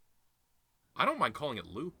 I don't mind calling it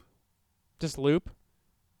loop, Just loop?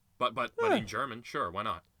 but Yeah. in German, sure, why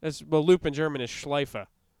not? Well, loop in German is Schleife.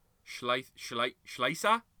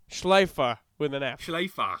 Schleifer? Schleife with an F.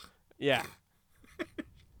 Schleifach. Yeah.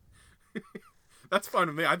 That's fine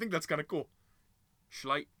with me. I think that's kind of cool.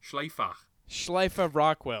 Schleifach. Schleife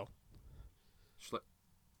Rockwell.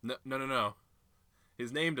 No.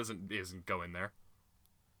 His name isn't going there.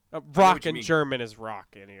 Rock what you in mean. German is rock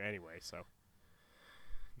anyway, so.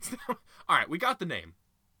 All right, we got the name.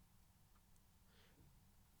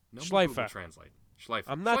 No Schleifer. Google Translate. Schleifer.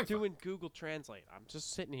 I'm not Schleifer. doing Google Translate. I'm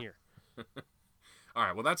just sitting here. All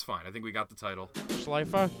right, well that's fine. I think we got the title.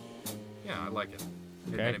 Schleife? Yeah, I like it.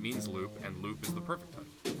 Okay. And it means loop, and loop is the perfect title.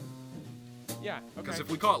 Yeah, Because okay.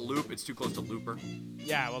 if we call it loop, it's too close to looper.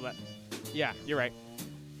 Yeah, well, yeah, you're right.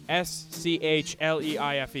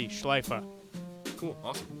 S-C-H-L-E-I-F-E. Schleife. Cool,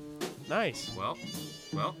 awesome. Nice. Well,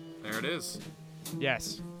 there it is.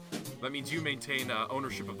 Yes. That means you maintain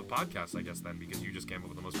ownership of the podcast, I guess, then, because you just came up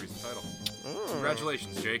with the most recent title. Oh.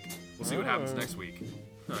 Congratulations, Jake. We'll see what happens next week.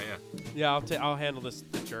 Oh, yeah. Yeah, I'll handle the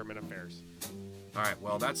German affairs. All right,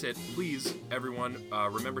 well, that's it. Please, everyone,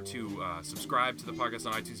 remember to subscribe to the podcast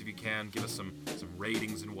on iTunes if you can. Give us some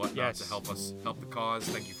ratings and whatnot Yes. to help the cause.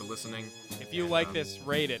 Thank you for listening. If you like this,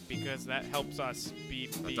 rate it because that helps us be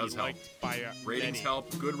does help. liked by Ratings many.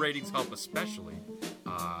 help. Good ratings help especially.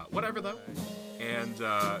 Whatever, though. And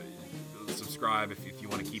subscribe if you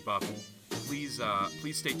want to keep up. Please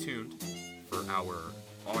stay tuned for our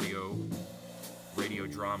audio radio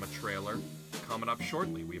drama trailer coming up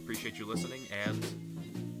shortly. We appreciate you listening, and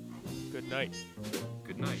Good night.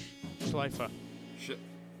 good night. Schleife.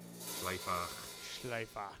 Schleifer.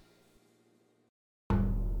 Schleife.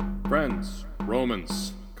 Friends,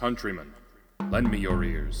 Romans, countrymen, lend me your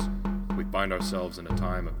ears. We find ourselves in a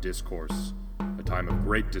time of discourse, a time of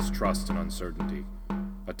great distrust and uncertainty,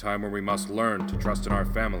 a time where we must learn to trust in our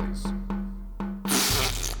families,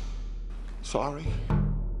 Sorry?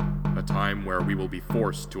 a time where we will be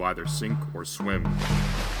forced to either sink or swim.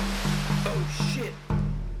 Oh, shit.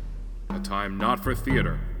 A time not for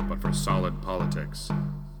theater, but for solid politics.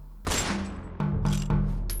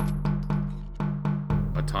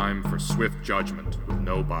 A time for swift judgment with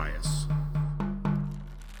no bias.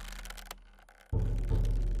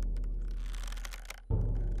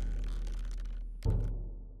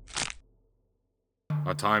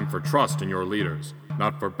 A time for trust in your leaders,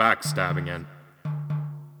 not for backstabbing and...